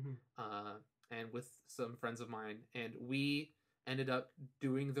believe. And with some friends of mine. And we ended up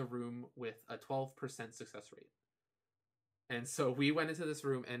doing the room with a 12% success rate. And so we went into this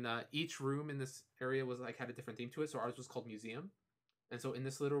room, and each room in this area was like had a different theme to it. So ours was called Museum. And so in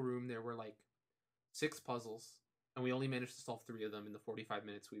this little room, there were like 6 puzzles, and we only managed to solve 3 of them in the 45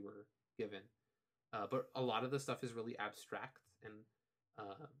 minutes we were given. But a lot of the stuff is really abstract, and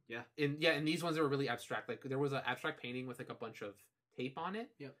and these ones are really abstract. Like there was an abstract painting with like a bunch of tape on it.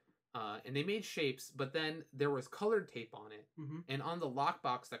 Yep. And they made shapes, but then there was colored tape on it, and on the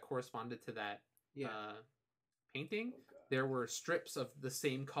lockbox that corresponded to that painting, there were strips of the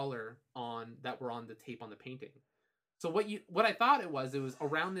same color that were on the tape on the painting. So what I thought it was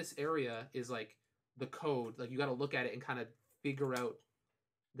around this area is like the code. Like you got to look at it and kind of figure out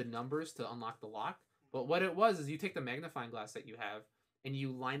the numbers to unlock the lock. But what it was is you take the magnifying glass that you have and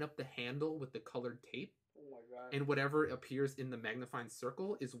you line up the handle with the colored tape. Oh my god. And whatever appears in the magnifying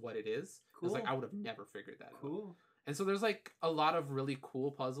circle is what it is. Cool. It's like I would have never figured that out. Cool. And so there's like a lot of really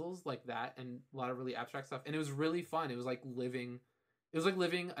cool puzzles like that and a lot of really abstract stuff. And it was really fun. It was like living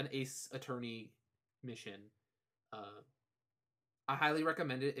an Ace Attorney mission. I highly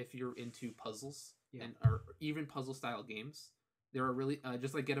recommend it if you're into puzzles or even puzzle style games. There are really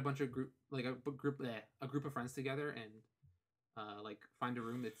just like get a bunch of group of friends together and like find a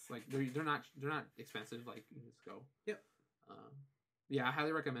room. It's like they're not expensive. Like you just go. Yep. Yeah, I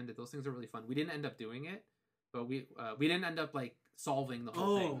highly recommend it. Those things are really fun. We didn't end up doing it, but we didn't end up like solving the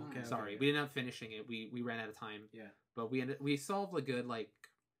whole thing. Okay, Sorry, okay. we didn't end up finishing it. We ran out of time. Yeah. But we solved a good like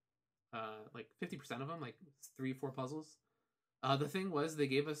 50% of them, like 3-4 puzzles. The thing was they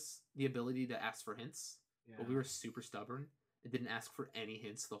gave us the ability to ask for hints, but we were super stubborn. It didn't ask for any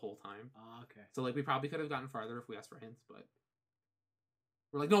hints the whole time. Oh, okay. So like we probably could have gotten farther if we asked for hints, but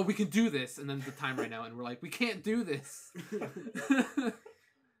we're like, no, we can do this. And then the time ran out, and we're like, we can't do this.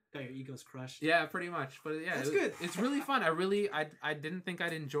 Got your ego's crushed. Yeah, pretty much. But yeah, That's good. It's really fun. I didn't think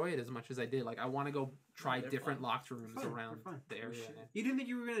I'd enjoy it as much as I did. Like I want to go try different locked rooms around the area. You didn't think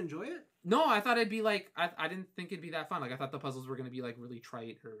you were gonna enjoy it? No, I thought it'd be like I didn't think it'd be that fun. Like I thought the puzzles were gonna be like really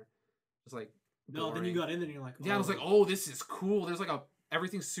trite or just like No, boring. then you got in there and you're like, I was like, oh, this is cool. There's like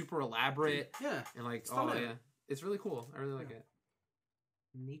everything's super elaborate. Yeah. And like, Stunning. it's really cool. I really like it.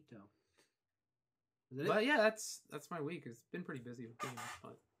 Neato. Is that it? But yeah, that's my week. It's been pretty busy with games,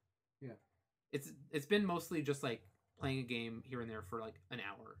 but yeah, it's been mostly just like playing a game here and there for like an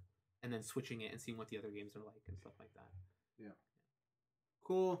hour, and then switching it and seeing what the other games are like and stuff like that. Yeah.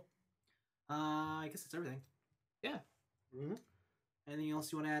 Cool. I guess that's everything. Yeah. Mm-hmm. Anything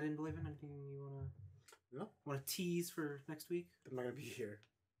else you want to add in, Blaven? Anything you want to tease for next week? I'm not gonna be here.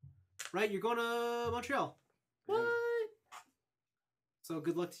 Right, you're going to Montreal. What? So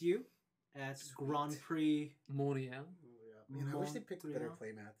good luck to you at Grand Prix. Montreal. Man, I wish they picked better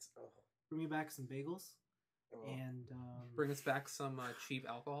Montreal. playmats. Oh. Bring me back some bagels Oh. and Bring us back some cheap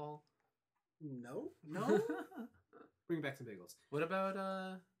alcohol. No. no. Bring me back some bagels. What about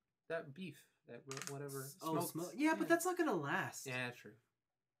that beef? That whatever. Oh, smoked- yeah, but that's not gonna last. Yeah, true.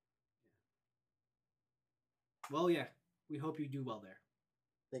 Well, yeah. We hope you do well there.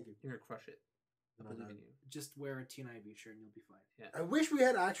 Thank you. You're gonna crush it. I No, believe no. in you. Just wear a TNIAB shirt and you'll be fine. Yeah. I wish we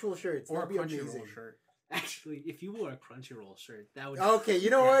had actual shirts. Or a That'd be Crunchyroll amazing. shirt. Actually, if you wore a Crunchyroll shirt, that would. Okay, you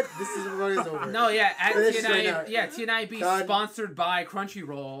know what? This is what is over. No, yeah, at Finish right TNI, now. yeah, TNIB Done. sponsored by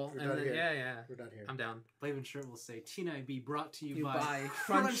Crunchyroll. We're And done then, here. yeah, We're done here. I'm down. Blaven shirt will say TNIAB brought to you You by buy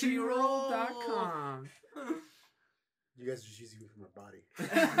Crunchyroll. Crunchyroll.com. You guys are just using me for my body.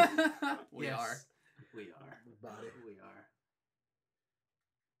 We Yes, are. We are. My body. We are.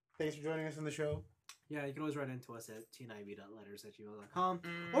 Thanks for joining us on the show. Yeah, you can always write into us at tniab.letters@gmail.com.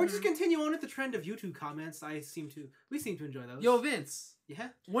 Or just continue on with the trend of YouTube comments. We seem to enjoy those. Yo, Vince, Yeah?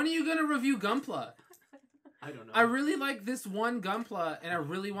 when are you gonna review Gunpla? I don't know. I really like this one Gunpla, and I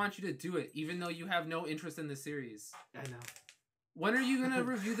really want you to do it, even though you have no interest in the series. I know. When are you gonna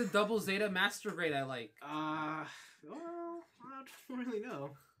review the double Zeta Master Grade I like? Well, I don't really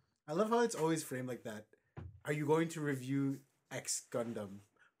know. I love how it's always framed like that. Are you going to review X Gundam?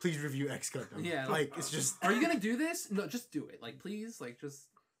 Please review X Gundam. Yeah. Like, it's just... Are you gonna do this? No, just do it. Like, please, like, just...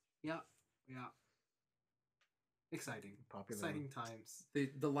 Yeah. Exciting. Popular. Exciting times.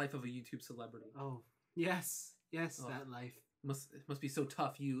 The life of a YouTube celebrity. Oh, yes. Yes, Oh. that life. It must be so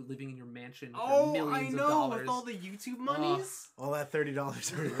tough, you living in your mansion for Oh, millions I know, of dollars. with all the YouTube monies. All that $30.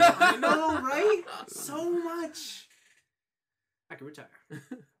 I know, right? So much. I could retire.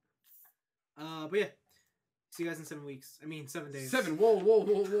 But yeah. See you guys in 7 weeks. I mean, 7 days. 7.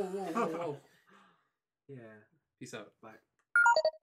 Whoa. Yeah. Peace out. Bye.